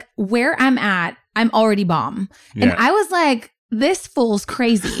at. Like, where I'm at I'm already bomb. Yeah. And I was like, this fool's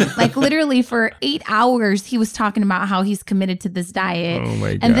crazy. Like literally for 8 hours, he was talking about how he's committed to this diet. Oh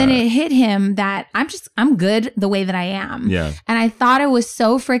my God. And then it hit him that I'm good the way that I am. Yeah. And I thought it was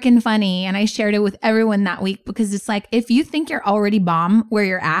so freaking funny. And I shared it with everyone that week because it's like, if you think you're already bomb where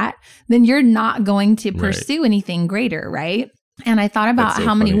you're at, then you're not going to pursue anything greater, right? And I thought about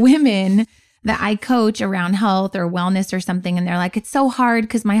how many women that I coach around health or wellness or something. And they're like, it's so hard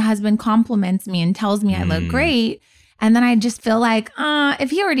because my husband compliments me and tells me I look great. And then I just feel like, if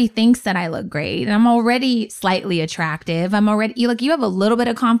he already thinks that I look great and I'm already slightly attractive, you have a little bit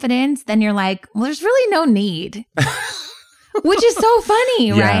of confidence, then you're like, well, there's really no need. Which is so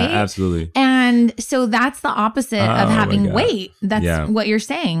funny, right? Yeah, absolutely. And so that's the opposite of having weight. That's what you're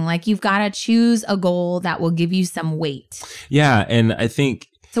saying. Like you've got to choose a goal that will give you some weight. Yeah. And I think.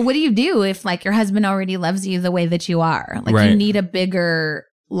 So what do you do if like your husband already loves you the way that you are? Like you need a bigger,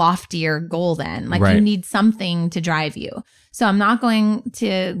 loftier goal then. Like you need something to drive you. So I'm not going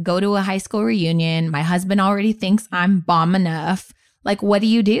to go to a high school reunion. My husband already thinks I'm bomb enough. Like what do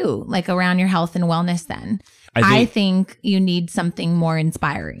you do like around your health and wellness then? I think you need something more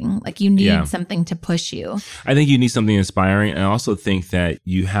inspiring. Like you need something to push you. I think you need something inspiring. And I also think that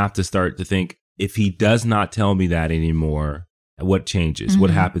you have to start to think, if he does not tell me that anymore, what changes? What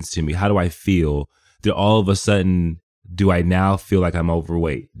happens to me? How do I feel? Do all of a sudden, do I now feel like I'm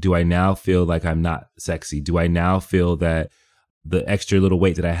overweight? Do I now feel like I'm not sexy? Do I now feel that the extra little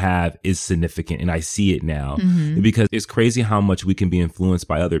weight that I have is significant and I see it now? Because it's crazy how much we can be influenced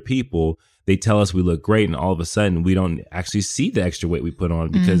by other people. They tell us we look great and all of a sudden we don't actually see the extra weight we put on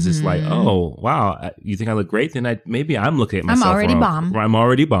because it's like, oh, wow, you think I look great? Then maybe I'm looking at myself I'm already wrong. bomb. I'm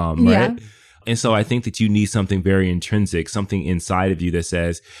already bomb, right? Yeah. And so I think that you need something very intrinsic, something inside of you that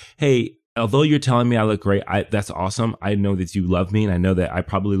says, hey, although you're telling me I look great, that's awesome. I know that you love me and I know that I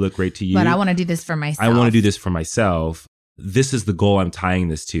probably look great to you. But I want to do this for myself. I want to do this for myself. This is the goal I'm tying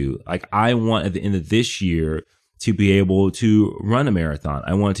this to. Like I want at the end of this year to be able to run a marathon.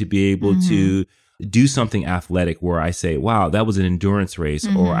 I want to be able to do something athletic where I say, wow, that was an endurance race,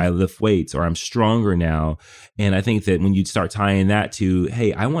 or I lift weights, or I'm stronger now. And I think that when you start tying that to,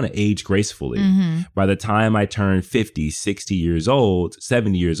 hey, I want to age gracefully. By the time I turn 50, 60 years old,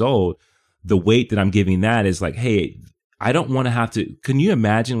 70 years old, the weight that I'm giving that is like, hey, I don't want to have to. Can you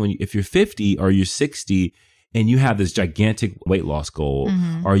imagine if you're 50 or you're 60 and you have this gigantic weight loss goal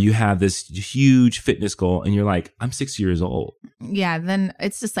or you have this huge fitness goal and you're like, I'm 60 years old. Yeah, then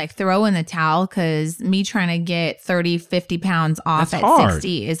it's just like throw in the towel because me trying to get 30, 50 pounds off at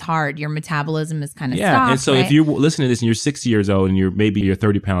 60 is hard. Your metabolism is kind of stopped, and so if you're listening to this and you're 60 years old and you're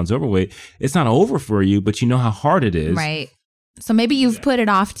 30 pounds overweight, it's not over for you, but you know how hard it is. Right. So maybe you've put it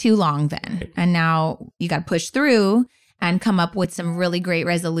off too long then, and now you got to push through and come up with some really great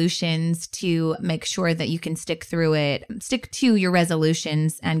resolutions to make sure that you can stick to your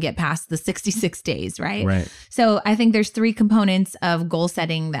resolutions and get past the 66 days, right? Right. So I think there's 3 components of goal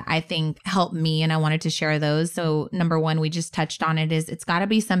setting that I think help me, and I wanted to share those. So number 1, we just touched on it, is it's got to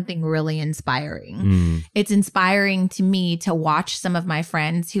be something really inspiring. It's inspiring to me to watch some of my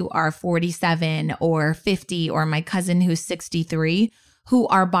friends who are 47 or 50, or my cousin who's 63, who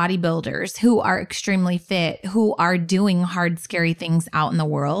are bodybuilders, who are extremely fit, who are doing hard, scary things out in the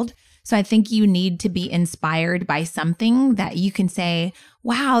world. So I think you need to be inspired by something that you can say,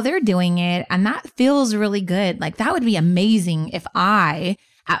 wow, they're doing it. And that feels really good. Like that would be amazing if I,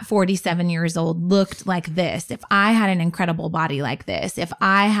 at 47 years old, looked like this. If I had an incredible body like this. If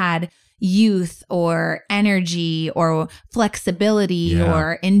I had youth or energy or flexibility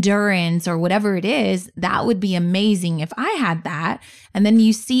or endurance or whatever it is, that would be amazing if I had that. And then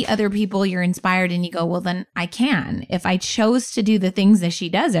you see other people, you're inspired and you go, well, then I can. If I chose to do the things that she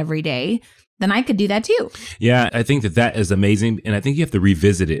does every day, then I could do that too. Yeah, I think that is amazing. And I think you have to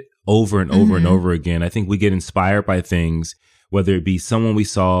revisit it over and over and over again. I think we get inspired by things, whether it be someone we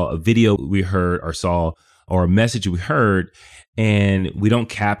saw, a video we heard or saw, or a message we heard, and we don't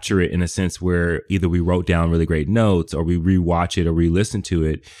capture it in a sense where either we wrote down really great notes or we rewatch it or re-listen to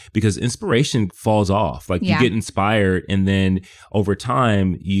it, because inspiration falls off. Like you get inspired and then over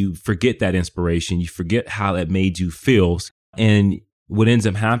time you forget that inspiration. You forget how it made you feel. And what ends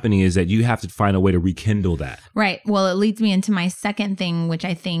up happening is that you have to find a way to rekindle that. Right. Well, it leads me into my second thing, which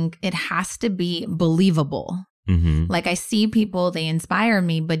I think it has to be believable. Like I see people, they inspire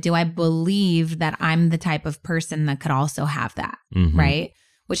me, but do I believe that I'm the type of person that could also have that? Right.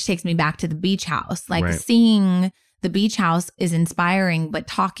 Which takes me back to the beach house. Like seeing the beach house is inspiring, but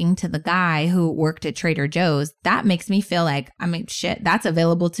talking to the guy who worked at Trader Joe's, that makes me feel like, I mean, shit, that's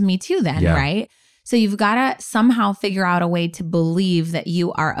available to me too then. Right. So you've got to somehow figure out a way to believe that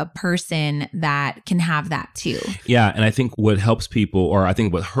you are a person that can have that too. Yeah. And I think what helps people, or I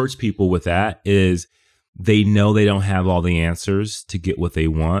think what hurts people with that is they know they don't have all the answers to get what they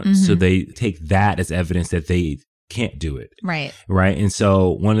want. Mm-hmm. So they take that as evidence that they can't do it. Right. Right. And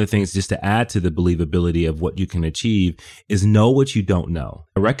so one of the things, just to add to the believability of what you can achieve, is know what you don't know.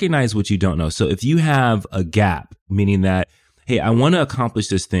 Recognize what you don't know. So if you have a gap, meaning that, hey, I want to accomplish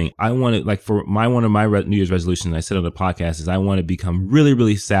this thing. I want to, like, for one of my New Year's resolutions I said on the podcast is I want to become really,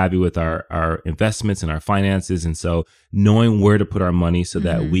 really savvy with our investments and our finances. And so knowing where to put our money so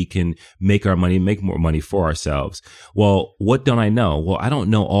that we can make our money, make more money for ourselves. Well, what don't I know? Well, I don't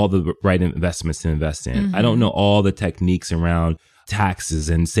know all the right investments to invest in. I don't know all the techniques around taxes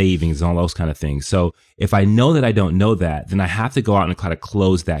and savings and all those kind of things. So if I know that I don't know that, then I have to go out and try to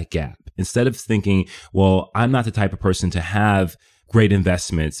close that gap. Instead of thinking, well, I'm not the type of person to have great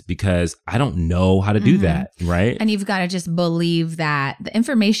investments because I don't know how to do that, right? And you've got to just believe that the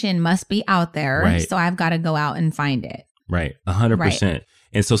information must be out there. Right. So I've got to go out and find it. Right. 100%. Right.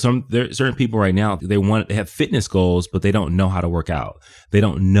 And so there are certain people right now, they have fitness goals, but they don't know how to work out. They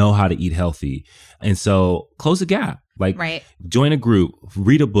don't know how to eat healthy. And so close the gap. Like, join a group,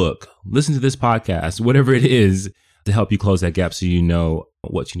 read a book, listen to this podcast, whatever it is, to help you close that gap so you know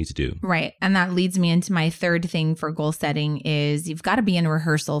what you need to do. Right. And that leads me into my third thing for goal setting is you've got to be in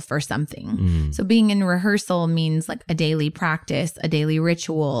rehearsal for something. So being in rehearsal means like a daily practice, a daily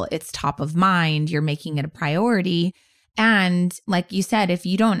ritual. It's top of mind. You're making it a priority. And like you said, if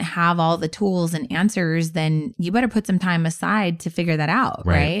you don't have all the tools and answers, then you better put some time aside to figure that out,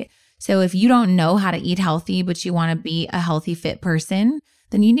 right? So if you don't know how to eat healthy, but you want to be a healthy, fit person,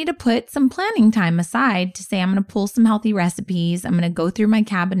 then you need to put some planning time aside to say, I'm going to pull some healthy recipes. I'm going to go through my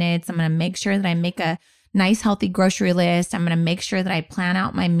cabinets. I'm going to make sure that I make a nice, healthy grocery list. I'm going to make sure that I plan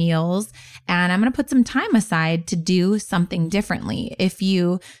out my meals, and I'm going to put some time aside to do something differently. If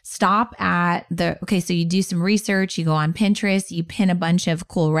you stop at so you do some research, you go on Pinterest, you pin a bunch of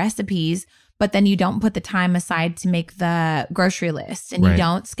cool recipes, but then you don't put the time aside to make the grocery list, and you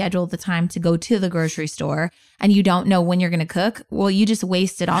don't schedule the time to go to the grocery store, and you don't know when you're going to cook, well, you just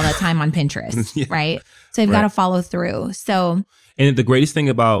wasted all that time on Pinterest, right? So you've got to follow through. And the greatest thing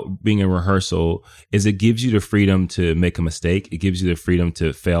about being in rehearsal is it gives you the freedom to make a mistake. It gives you the freedom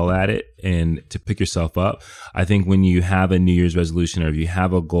to fail at it and to pick yourself up. I think when you have a New Year's resolution, or if you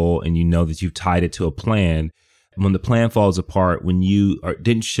have a goal and you know that you've tied it to a plan, when the plan falls apart, when you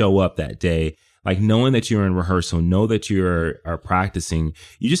didn't show up that day, like knowing that you're in rehearsal, know that you are practicing,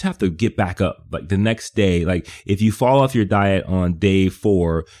 you just have to get back up. Like the next day, like if you fall off your diet on day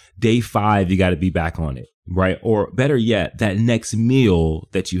 4, day 5, you got to be back on it, right? Or better yet, that next meal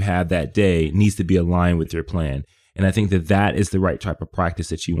that you have that day needs to be aligned with your plan. And I think that is the right type of practice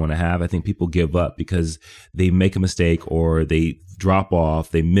that you want to have. I think people give up because they make a mistake or they drop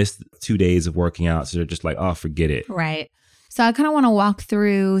off. They miss 2 days of working out. So they're just like, oh, forget it. Right. So I kind of want to walk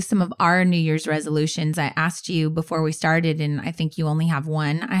through some of our New Year's resolutions. I asked you before we started, and I think you only have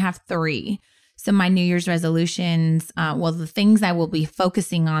one. I have 3. So my New Year's resolutions, the things I will be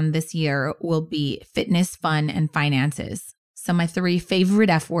focusing on this year will be fitness, fun, and finances. So my 3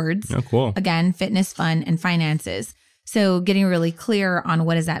 favorite F words. Oh, cool. Again, fitness, fun, and finances. So getting really clear on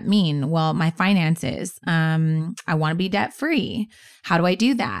what does that mean? Well, my finances, I want to be debt free. How do I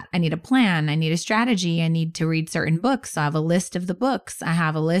do that? I need a plan. I need a strategy. I need to read certain books. So I have a list of the books. I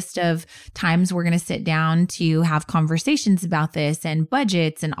have a list of times we're going to sit down to have conversations about this and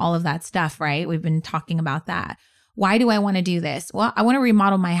budgets and all of that stuff, right? We've been talking about that. Why do I want to do this? Well, I want to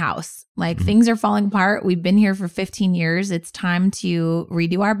remodel my house. Like things are falling apart. We've been here for 15 years. It's time to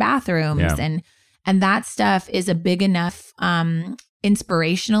redo our bathrooms. And that stuff is a big enough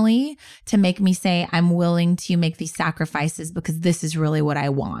inspirationally to make me say, I'm willing to make these sacrifices because this is really what I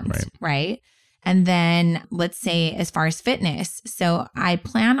want, right? And then let's say as far as fitness. So I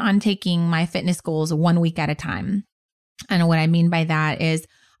plan on taking my fitness goals 1 week at a time. And what I mean by that is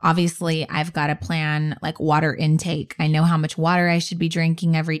obviously I've got to plan like water intake. I know how much water I should be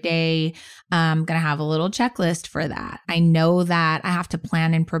drinking every day. I'm going to have a little checklist for that. I know that I have to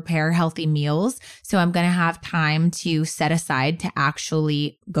plan and prepare healthy meals. So I'm going to have time to set aside to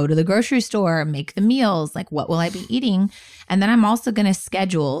actually go to the grocery store, make the meals. Like what will I be eating? And then I'm also going to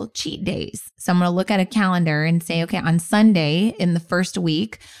schedule cheat days. So I'm going to look at a calendar and say, okay, on Sunday in the first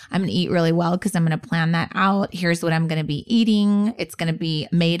week, I'm going to eat really well because I'm going to plan that out. Here's what I'm going to be eating. It's going to be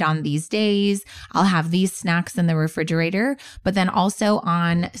made on these days. I'll have these snacks in the refrigerator. But then also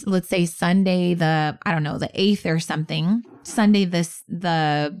on, let's say Sunday, the 8th or something, Sunday,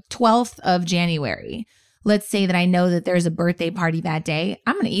 the 12th of January. Let's say that I know that there's a birthday party that day.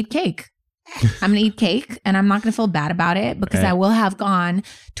 I'm going to eat cake. I'm going to eat cake and I'm not going to feel bad about it because I will have gone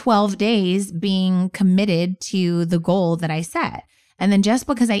 12 days being committed to the goal that I set. And then just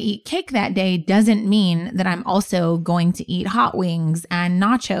because I eat cake that day doesn't mean that I'm also going to eat hot wings and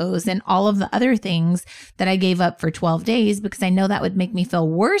nachos and all of the other things that I gave up for 12 days because I know that would make me feel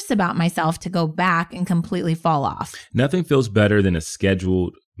worse about myself to go back and completely fall off. Nothing feels better than a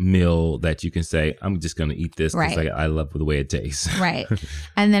scheduled meal that you can say, I'm just going to eat this because I love the way it tastes. Right.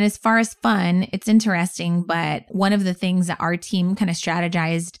 And then as far as fun, it's interesting, but one of the things that our team kind of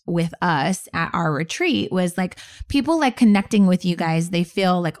strategized with us at our retreat was like people like connecting with you guys. They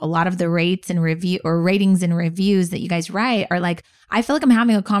feel like a lot of the ratings and reviews that you guys write are like, I feel like I'm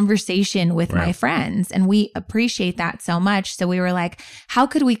having a conversation with my friends, and we appreciate that so much. So we were like, how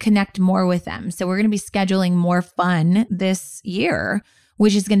could we connect more with them? So we're going to be scheduling more fun this year,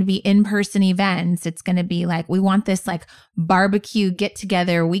 which is going to be in-person events. It's going to be like, we want this like barbecue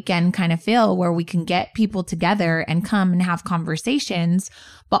get-together weekend kind of feel where we can get people together and come and have conversations.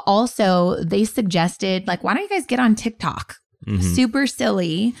 But also they suggested like, why don't you guys get on TikTok? Mm-hmm. Super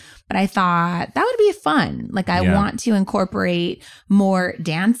silly, but I thought that would be fun. Like I want to incorporate more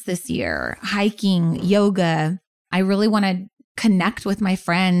dance this year, hiking, yoga. I really want to connect with my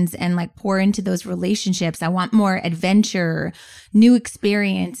friends and like pour into those relationships. I want more adventure, new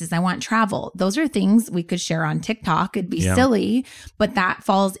experiences. I want travel. Those are things we could share on TikTok. It'd be silly, but that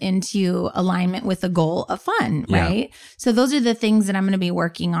falls into alignment with the goal of fun, right? So those are the things that I'm going to be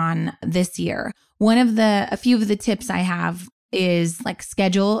working on this year. A few of the tips I have is like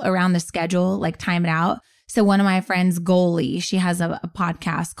schedule around the schedule, like time it out. So one of my friends, Goalie, she has a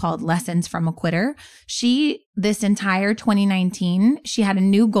podcast called Lessons from a Quitter. This entire 2019, she had a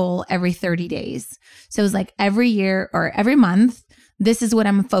new goal every 30 days. So it was like every year or every month, this is what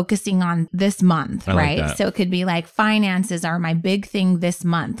I'm focusing on this month, right? Like so it could be like finances are my big thing this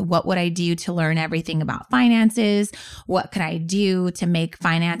month. What would I do to learn everything about finances? What could I do to make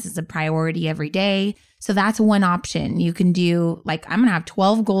finances a priority every day? So that's one option. You can do like, I'm going to have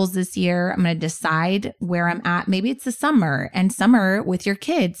 12 goals this year. I'm going to decide where I'm at. Maybe it's the summer, and summer with your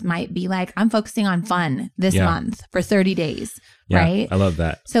kids might be like, I'm focusing on fun this month for 30 days. Right. I love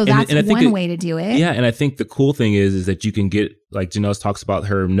that. So that's one way to do it. Yeah. And I think the cool thing is that you can get, like Janelle talks about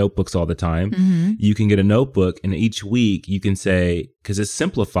her notebooks all the time. Mm-hmm. You can get a notebook, and each week you can say, because it's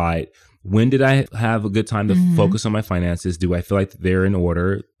simplified, when did I have a good time to focus on my finances? Do I feel like they're in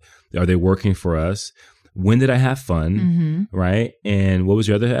order? Are they working for us? When did I have fun? Right. And what was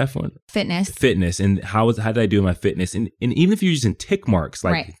your other F one? Fitness. And how did I do in my fitness? And even if you're using tick marks,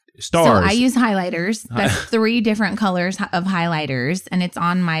 like stars. So I use highlighters. That's 3 different colors of highlighters, and it's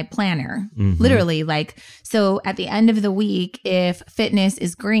on my planner. Literally, like, so at the end of the week, if fitness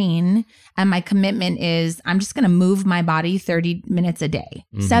is green and my commitment is I'm just going to move my body 30 minutes a day,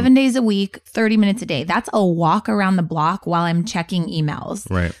 7 days a week, 30 minutes a day. That's a walk around the block while I'm checking emails.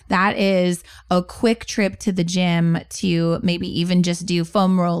 Right. That is a quick trip to the gym to maybe even just do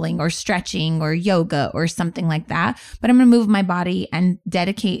foam rolling or stretching or yoga or something like that. But I'm going to move my body and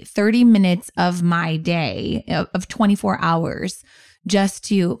dedicate 30 minutes of my day of 24 hours just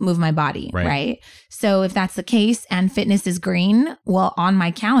to move my body, right? So if that's the case and fitness is green, well, on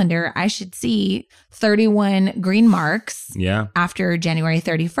my calendar, I should see 31 green marks after January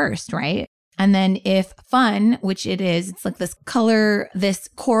 31st, right? And then if fun, which it is, it's like this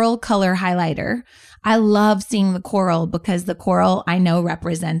coral color highlighter. I love seeing the coral because the coral I know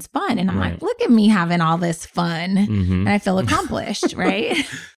represents fun. And I'm like, look at me having all this fun. And I feel accomplished, right?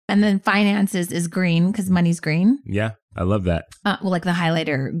 And then finances is green because money's green. Yeah, I love that. Well, like the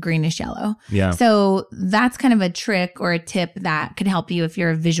highlighter, greenish yellow. Yeah. So that's kind of a trick or a tip that could help you if you're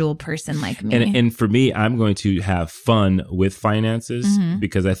a visual person like me. And for me, I'm going to have fun with finances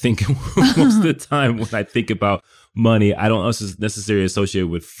because I think most of the time when I think about money, I don't necessarily associate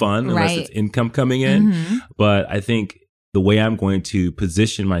with fun unless it's income coming in. But I think the way I'm going to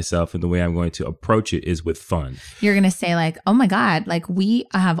position myself and the way I'm going to approach it is with fun. You're going to say like, oh my God, like we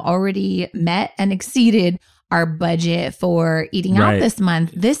have already met and exceeded our budget for eating out this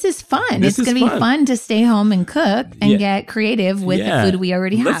month. This is fun. It's going to be fun to stay home and cook and get creative with the food we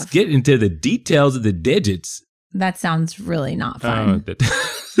already have. Let's get into the details of the digits. That sounds really not fun.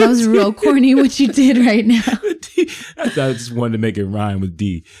 That was real corny what you did right now. I just wanted to make it rhyme with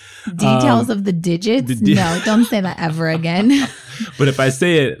D. Details of the digits? No, don't say that ever again. But if I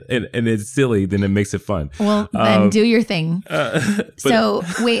say it and it's silly, then it makes it fun. Well, then do your thing. So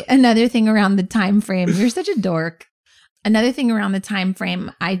wait, another thing around the time frame. You're such a dork. Another thing around the time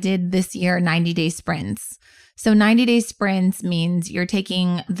frame, I did this year 90-day sprints. So 90-day sprints means you're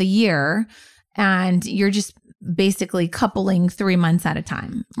taking the year and you're just basically coupling 3 months at a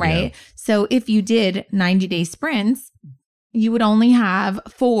time, right? Yeah. So if you did 90-day sprints, you would only have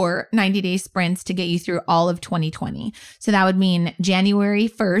 4 90-day sprints to get you through all of 2020. So that would mean January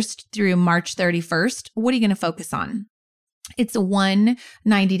 1st through March 31st. What are you going to focus on? It's a 1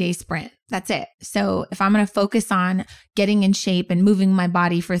 90-day sprint. That's it. So if I'm going to focus on getting in shape and moving my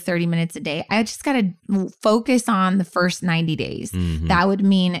body for 30 minutes a day, I just got to focus on the first 90 days. Mm-hmm. That would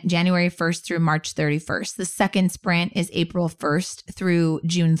mean January 1st through March 31st. The second sprint is April 1st through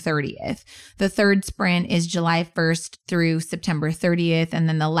June 30th. The third sprint is July 1st through September 30th. And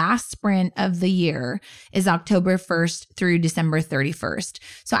then the last sprint of the year is October 1st through December 31st.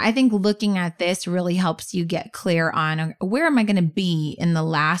 So I think looking at this really helps you get clear on where am I going to be in the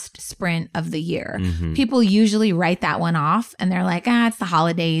last sprint of the year. Mm-hmm. People usually write that one off and they're like, it's the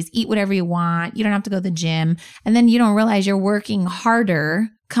holidays, eat whatever you want. You don't have to go to the gym. And then you don't realize you're working harder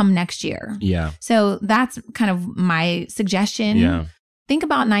come next year. Yeah. So that's kind of my suggestion. Yeah. Think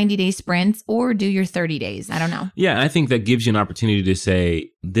about 90-day sprints or do your 30 days. I don't know. Yeah, I think that gives you an opportunity to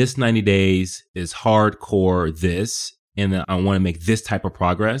say, this 90 days is hardcore this, and then I want to make this type of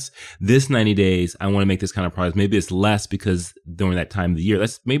progress. This 90 days, I want to make this kind of progress. Maybe it's less because during that time of the year,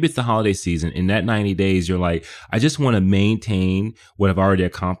 maybe it's the holiday season. In that 90 days, you're like, I just want to maintain what I've already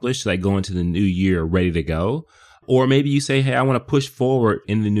accomplished so I go into the new year ready to go. Or maybe you say, hey, I want to push forward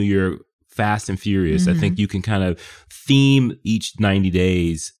in the new year fast and furious. Mm-hmm. I think you can kind of theme each 90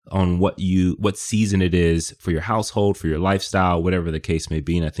 days on what season it is for your household, for your lifestyle, whatever the case may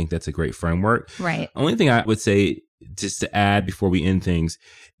be. And I think that's a great framework. Right. Only thing I would say, just to add before we end things,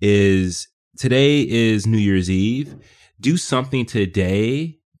 is today is New Year's Eve. Do something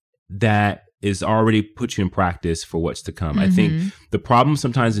today that is already put you in practice for what's to come. Mm-hmm. I think the problem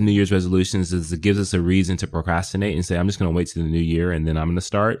sometimes in New Year's resolutions is it gives us a reason to procrastinate and say, I'm just going to wait till the new year and then I'm going to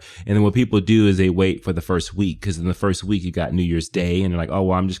start. And then what people do is they wait for the first week, because in the first week you got New Year's Day and they're like, oh,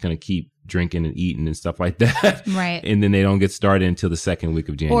 well, I'm just going to keep drinking and eating and stuff like that. Right. And then they don't get started until the second week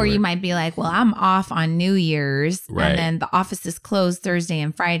of January. Or you might be like, well, I'm off on New Year's and then the office is closed Thursday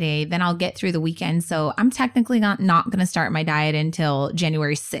and Friday. Then I'll get through the weekend. So I'm technically not going to start my diet until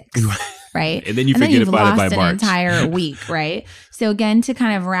January 6th. Right. And then you forget about it by March. An entire week. Right. So again, to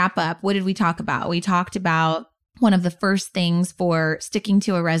kind of wrap up, what did we talk about? We talked about one of the first things for sticking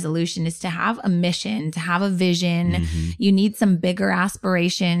to a resolution is to have a mission, to have a vision. Mm-hmm. You need some bigger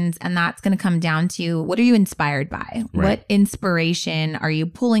aspirations. And that's going to come down to, what are you inspired by? Right. What inspiration are you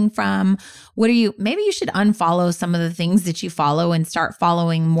pulling from? Maybe you should unfollow some of the things that you follow and start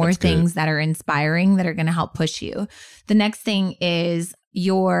following more things that are inspiring, that are going to help push you. The next thing is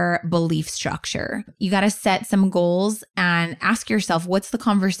your belief structure. You got to set some goals and ask yourself, what's the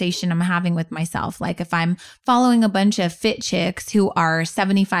conversation I'm having with myself? Like if I'm following a bunch of fit chicks who are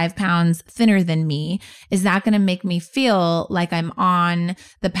 75 pounds thinner than me, is that going to make me feel like I'm on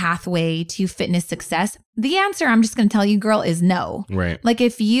the pathway to fitness success? The answer, I'm just going to tell you, girl, is no. Right. Like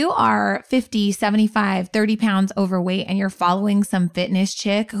if you are 50, 75, 30 pounds overweight and you're following some fitness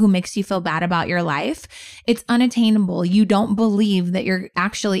chick who makes you feel bad about your life, it's unattainable. You don't believe that you're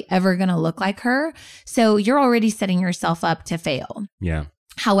actually ever going to look like her. So you're already setting yourself up to fail. Yeah.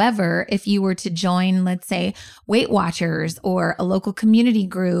 However, if you were to join, let's say, Weight Watchers or a local community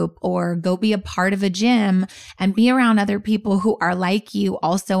group, or go be a part of a gym and be around other people who are like you,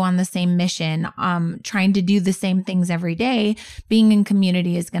 also on the same mission, trying to do the same things every day, being in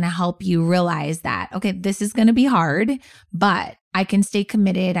community is going to help you realize that, okay, this is going to be hard, but I can stay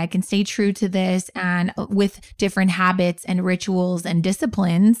committed. I can stay true to this. And with different habits and rituals and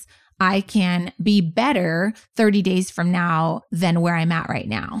disciplines, I can be better 30 days from now than where I'm at right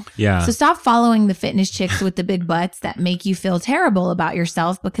now. Yeah. So stop following the fitness chicks with the big butts that make you feel terrible about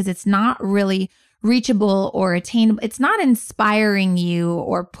yourself, because it's not really reachable or attainable. It's not inspiring you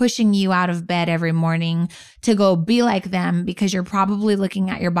or pushing you out of bed every morning to go be like them, because you're probably looking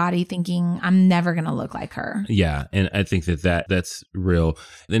at your body thinking, I'm never going to look like her. Yeah. And I think that's real.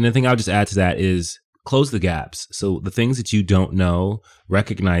 And the thing I'll just add to that is, close the gaps. So the things that you don't know,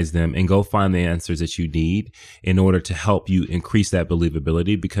 recognize them and go find the answers that you need in order to help you increase that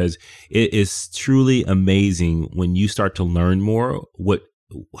believability, because it is truly amazing when you start to learn more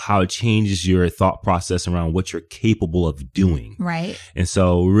how it changes your thought process around what you're capable of doing. Right. And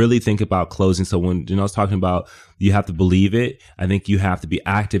so really think about closing. So when I was talking about you have to believe it, I think you have to be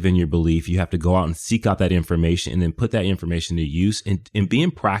active in your belief. You have to go out and seek out that information and then put that information to use and be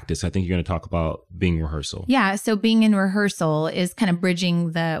in practice. I think you're going to talk about being rehearsal. Yeah. So being in rehearsal is kind of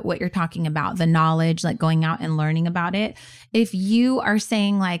bridging what you're talking about, the knowledge, like going out and learning about it. If you are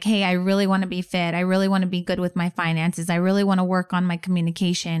saying like, hey, I really want to be fit. I really want to be good with my finances. I really want to work on my communication.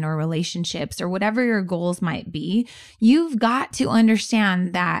 education or relationships or whatever your goals might be, you've got to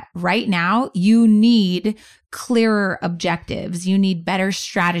understand that right now you need clearer objectives. You need better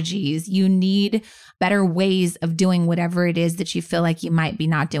strategies. You need better ways of doing whatever it is that you feel like you might be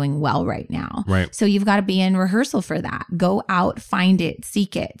not doing well right now. Right. So you've got to be in rehearsal for that. Go out, find it,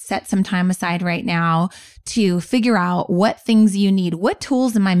 seek it, set some time aside right now to figure out what things you need. What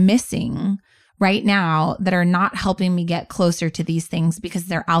tools am I missing right now that are not helping me get closer to these things, because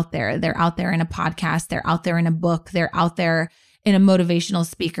they're out there. They're out there in a podcast. They're out there in a book. They're out there in a motivational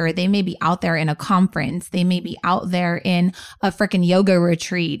speaker. They may be out there in a conference. They may be out there in a freaking yoga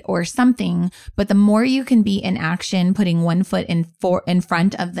retreat or something. But the more you can be in action, putting one foot in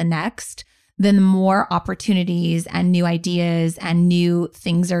front of the next, then the more opportunities and new ideas and new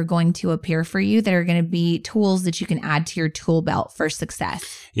things are going to appear for you that are going to be tools that you can add to your tool belt for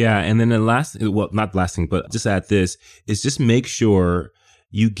success. Yeah. And then not the last thing, but just add this, is just make sure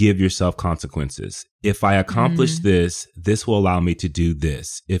you give yourself consequences. If I accomplish this, this will allow me to do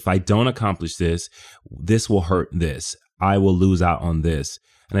this. If I don't accomplish this, this will hurt this. I will lose out on this.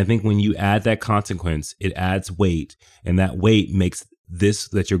 And I think when you add that consequence, it adds weight, and that weight makes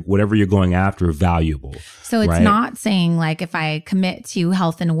whatever you're going after valuable. So it's not saying like, if I commit to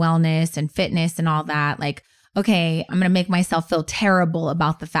health and wellness and fitness and all that, like, okay, I'm going to make myself feel terrible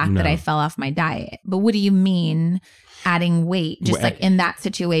about the fact that I fell off my diet. But what do you mean adding weight? Just like in that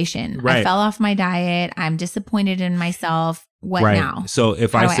situation, I fell off my diet. I'm disappointed in myself. What now? So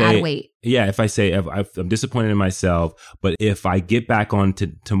if How I do say, I add weight? Yeah, if I say I'm disappointed in myself, but if I get back on to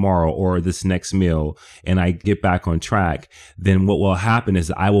tomorrow or this next meal and I get back on track, then what will happen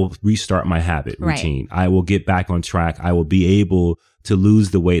is I will restart my habit routine. I will get back on track. I will be able to lose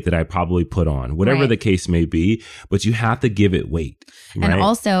the weight that I probably put on, whatever the case may be, but you have to give it weight. And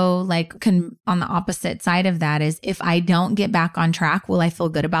also, like, on the opposite side of that is, if I don't get back on track, will I feel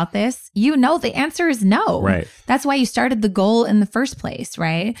good about this? You know, the answer is no. Right. That's why you started the goal in the first place,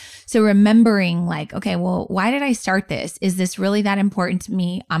 right? So remembering like, okay, well, why did I start this? Is this really that important to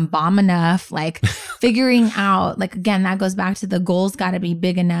me? I'm bomb enough. Like figuring out, like, again, that goes back to the goals got to be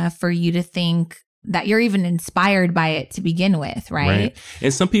big enough for you to think that you're even inspired by it to begin with, right?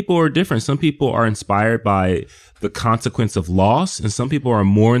 And some people are different. Some people are inspired by the consequence of loss, and some people are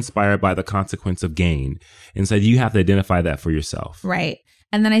more inspired by the consequence of gain. And so you have to identify that for yourself. Right.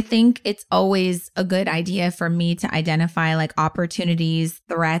 And then I think it's always a good idea for me to identify like opportunities,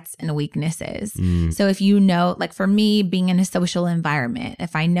 threats, and weaknesses. So if you know, like for me, being in a social environment,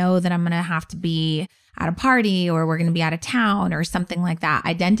 if I know that I'm going to have to be at a party or we're going to be out of town or something like that,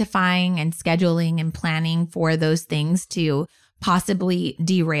 identifying and scheduling and planning for those things to possibly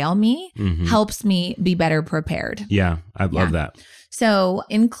derail me helps me be better prepared. Yeah, I love that. So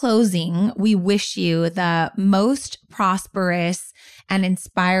in closing, we wish you the most prosperous and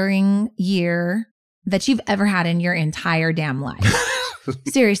inspiring year that you've ever had in your entire damn life.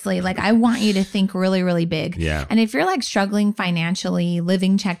 Seriously, like I want you to think really, really big. Yeah. And if you're like struggling financially,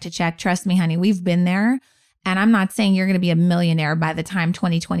 living check to check, trust me, honey, we've been there. And I'm not saying you're going to be a millionaire by the time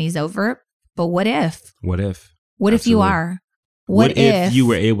 2020 is over, but what if? What if? What if you are? What if you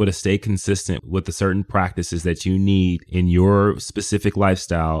were able to stay consistent with the certain practices that you need in your specific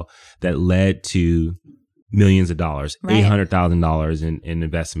lifestyle that led to millions of dollars, $800,000 in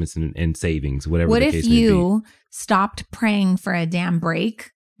investments and savings, whatever the case may be? What if you stopped praying for a damn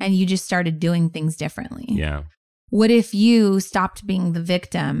break and you just started doing things differently? Yeah. What if you stopped being the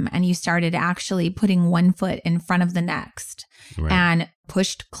victim and you started actually putting one foot in front of the next and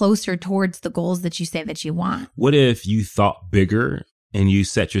pushed closer towards the goals that you say that you want? What if you thought bigger and you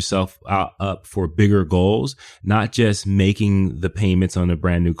set yourself up for bigger goals, not just making the payments on a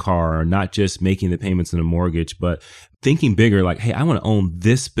brand new car, or not just making the payments on a mortgage, but thinking bigger, like, hey, I want to own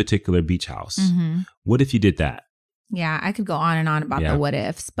this particular beach house. What if you did that? Yeah, I could go on and on about the what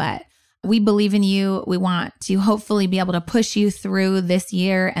ifs, but we believe in you. We want to hopefully be able to push you through this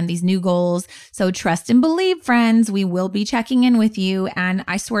year and these new goals. So trust and believe, friends. We will be checking in with you. And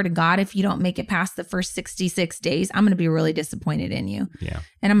I swear to God, if you don't make it past the first 66 days, I'm going to be really disappointed in you. Yeah.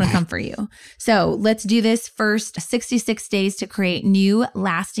 And I'm going to come for you. So let's do this first 66 days to create new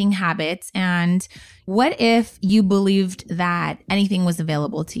lasting habits. And what if you believed that anything was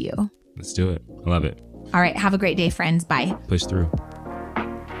available to you? Let's do it. I love it. All right. Have a great day, friends. Bye. Push through.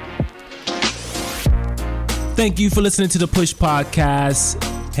 Thank you for listening to the Push Podcast.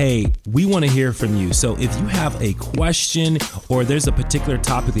 hey, we want to hear from you. So if you have a question or there's a particular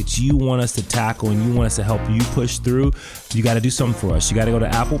topic that you want us to tackle and you want us to help you push through, you got to do something for us. You got to go to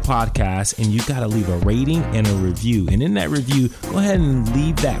Apple Podcasts and you got to leave a rating and a review. And in that review, go ahead and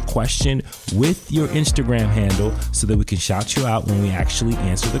leave that question with your Instagram handle so that we can shout you out when we actually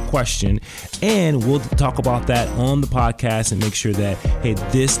answer the question. And we'll talk about that on the podcast and make sure that, hey,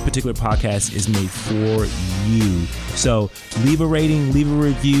 this particular podcast is made for you. So leave a rating, leave a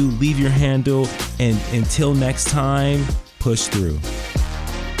review, leave your handle, and until next time, push through.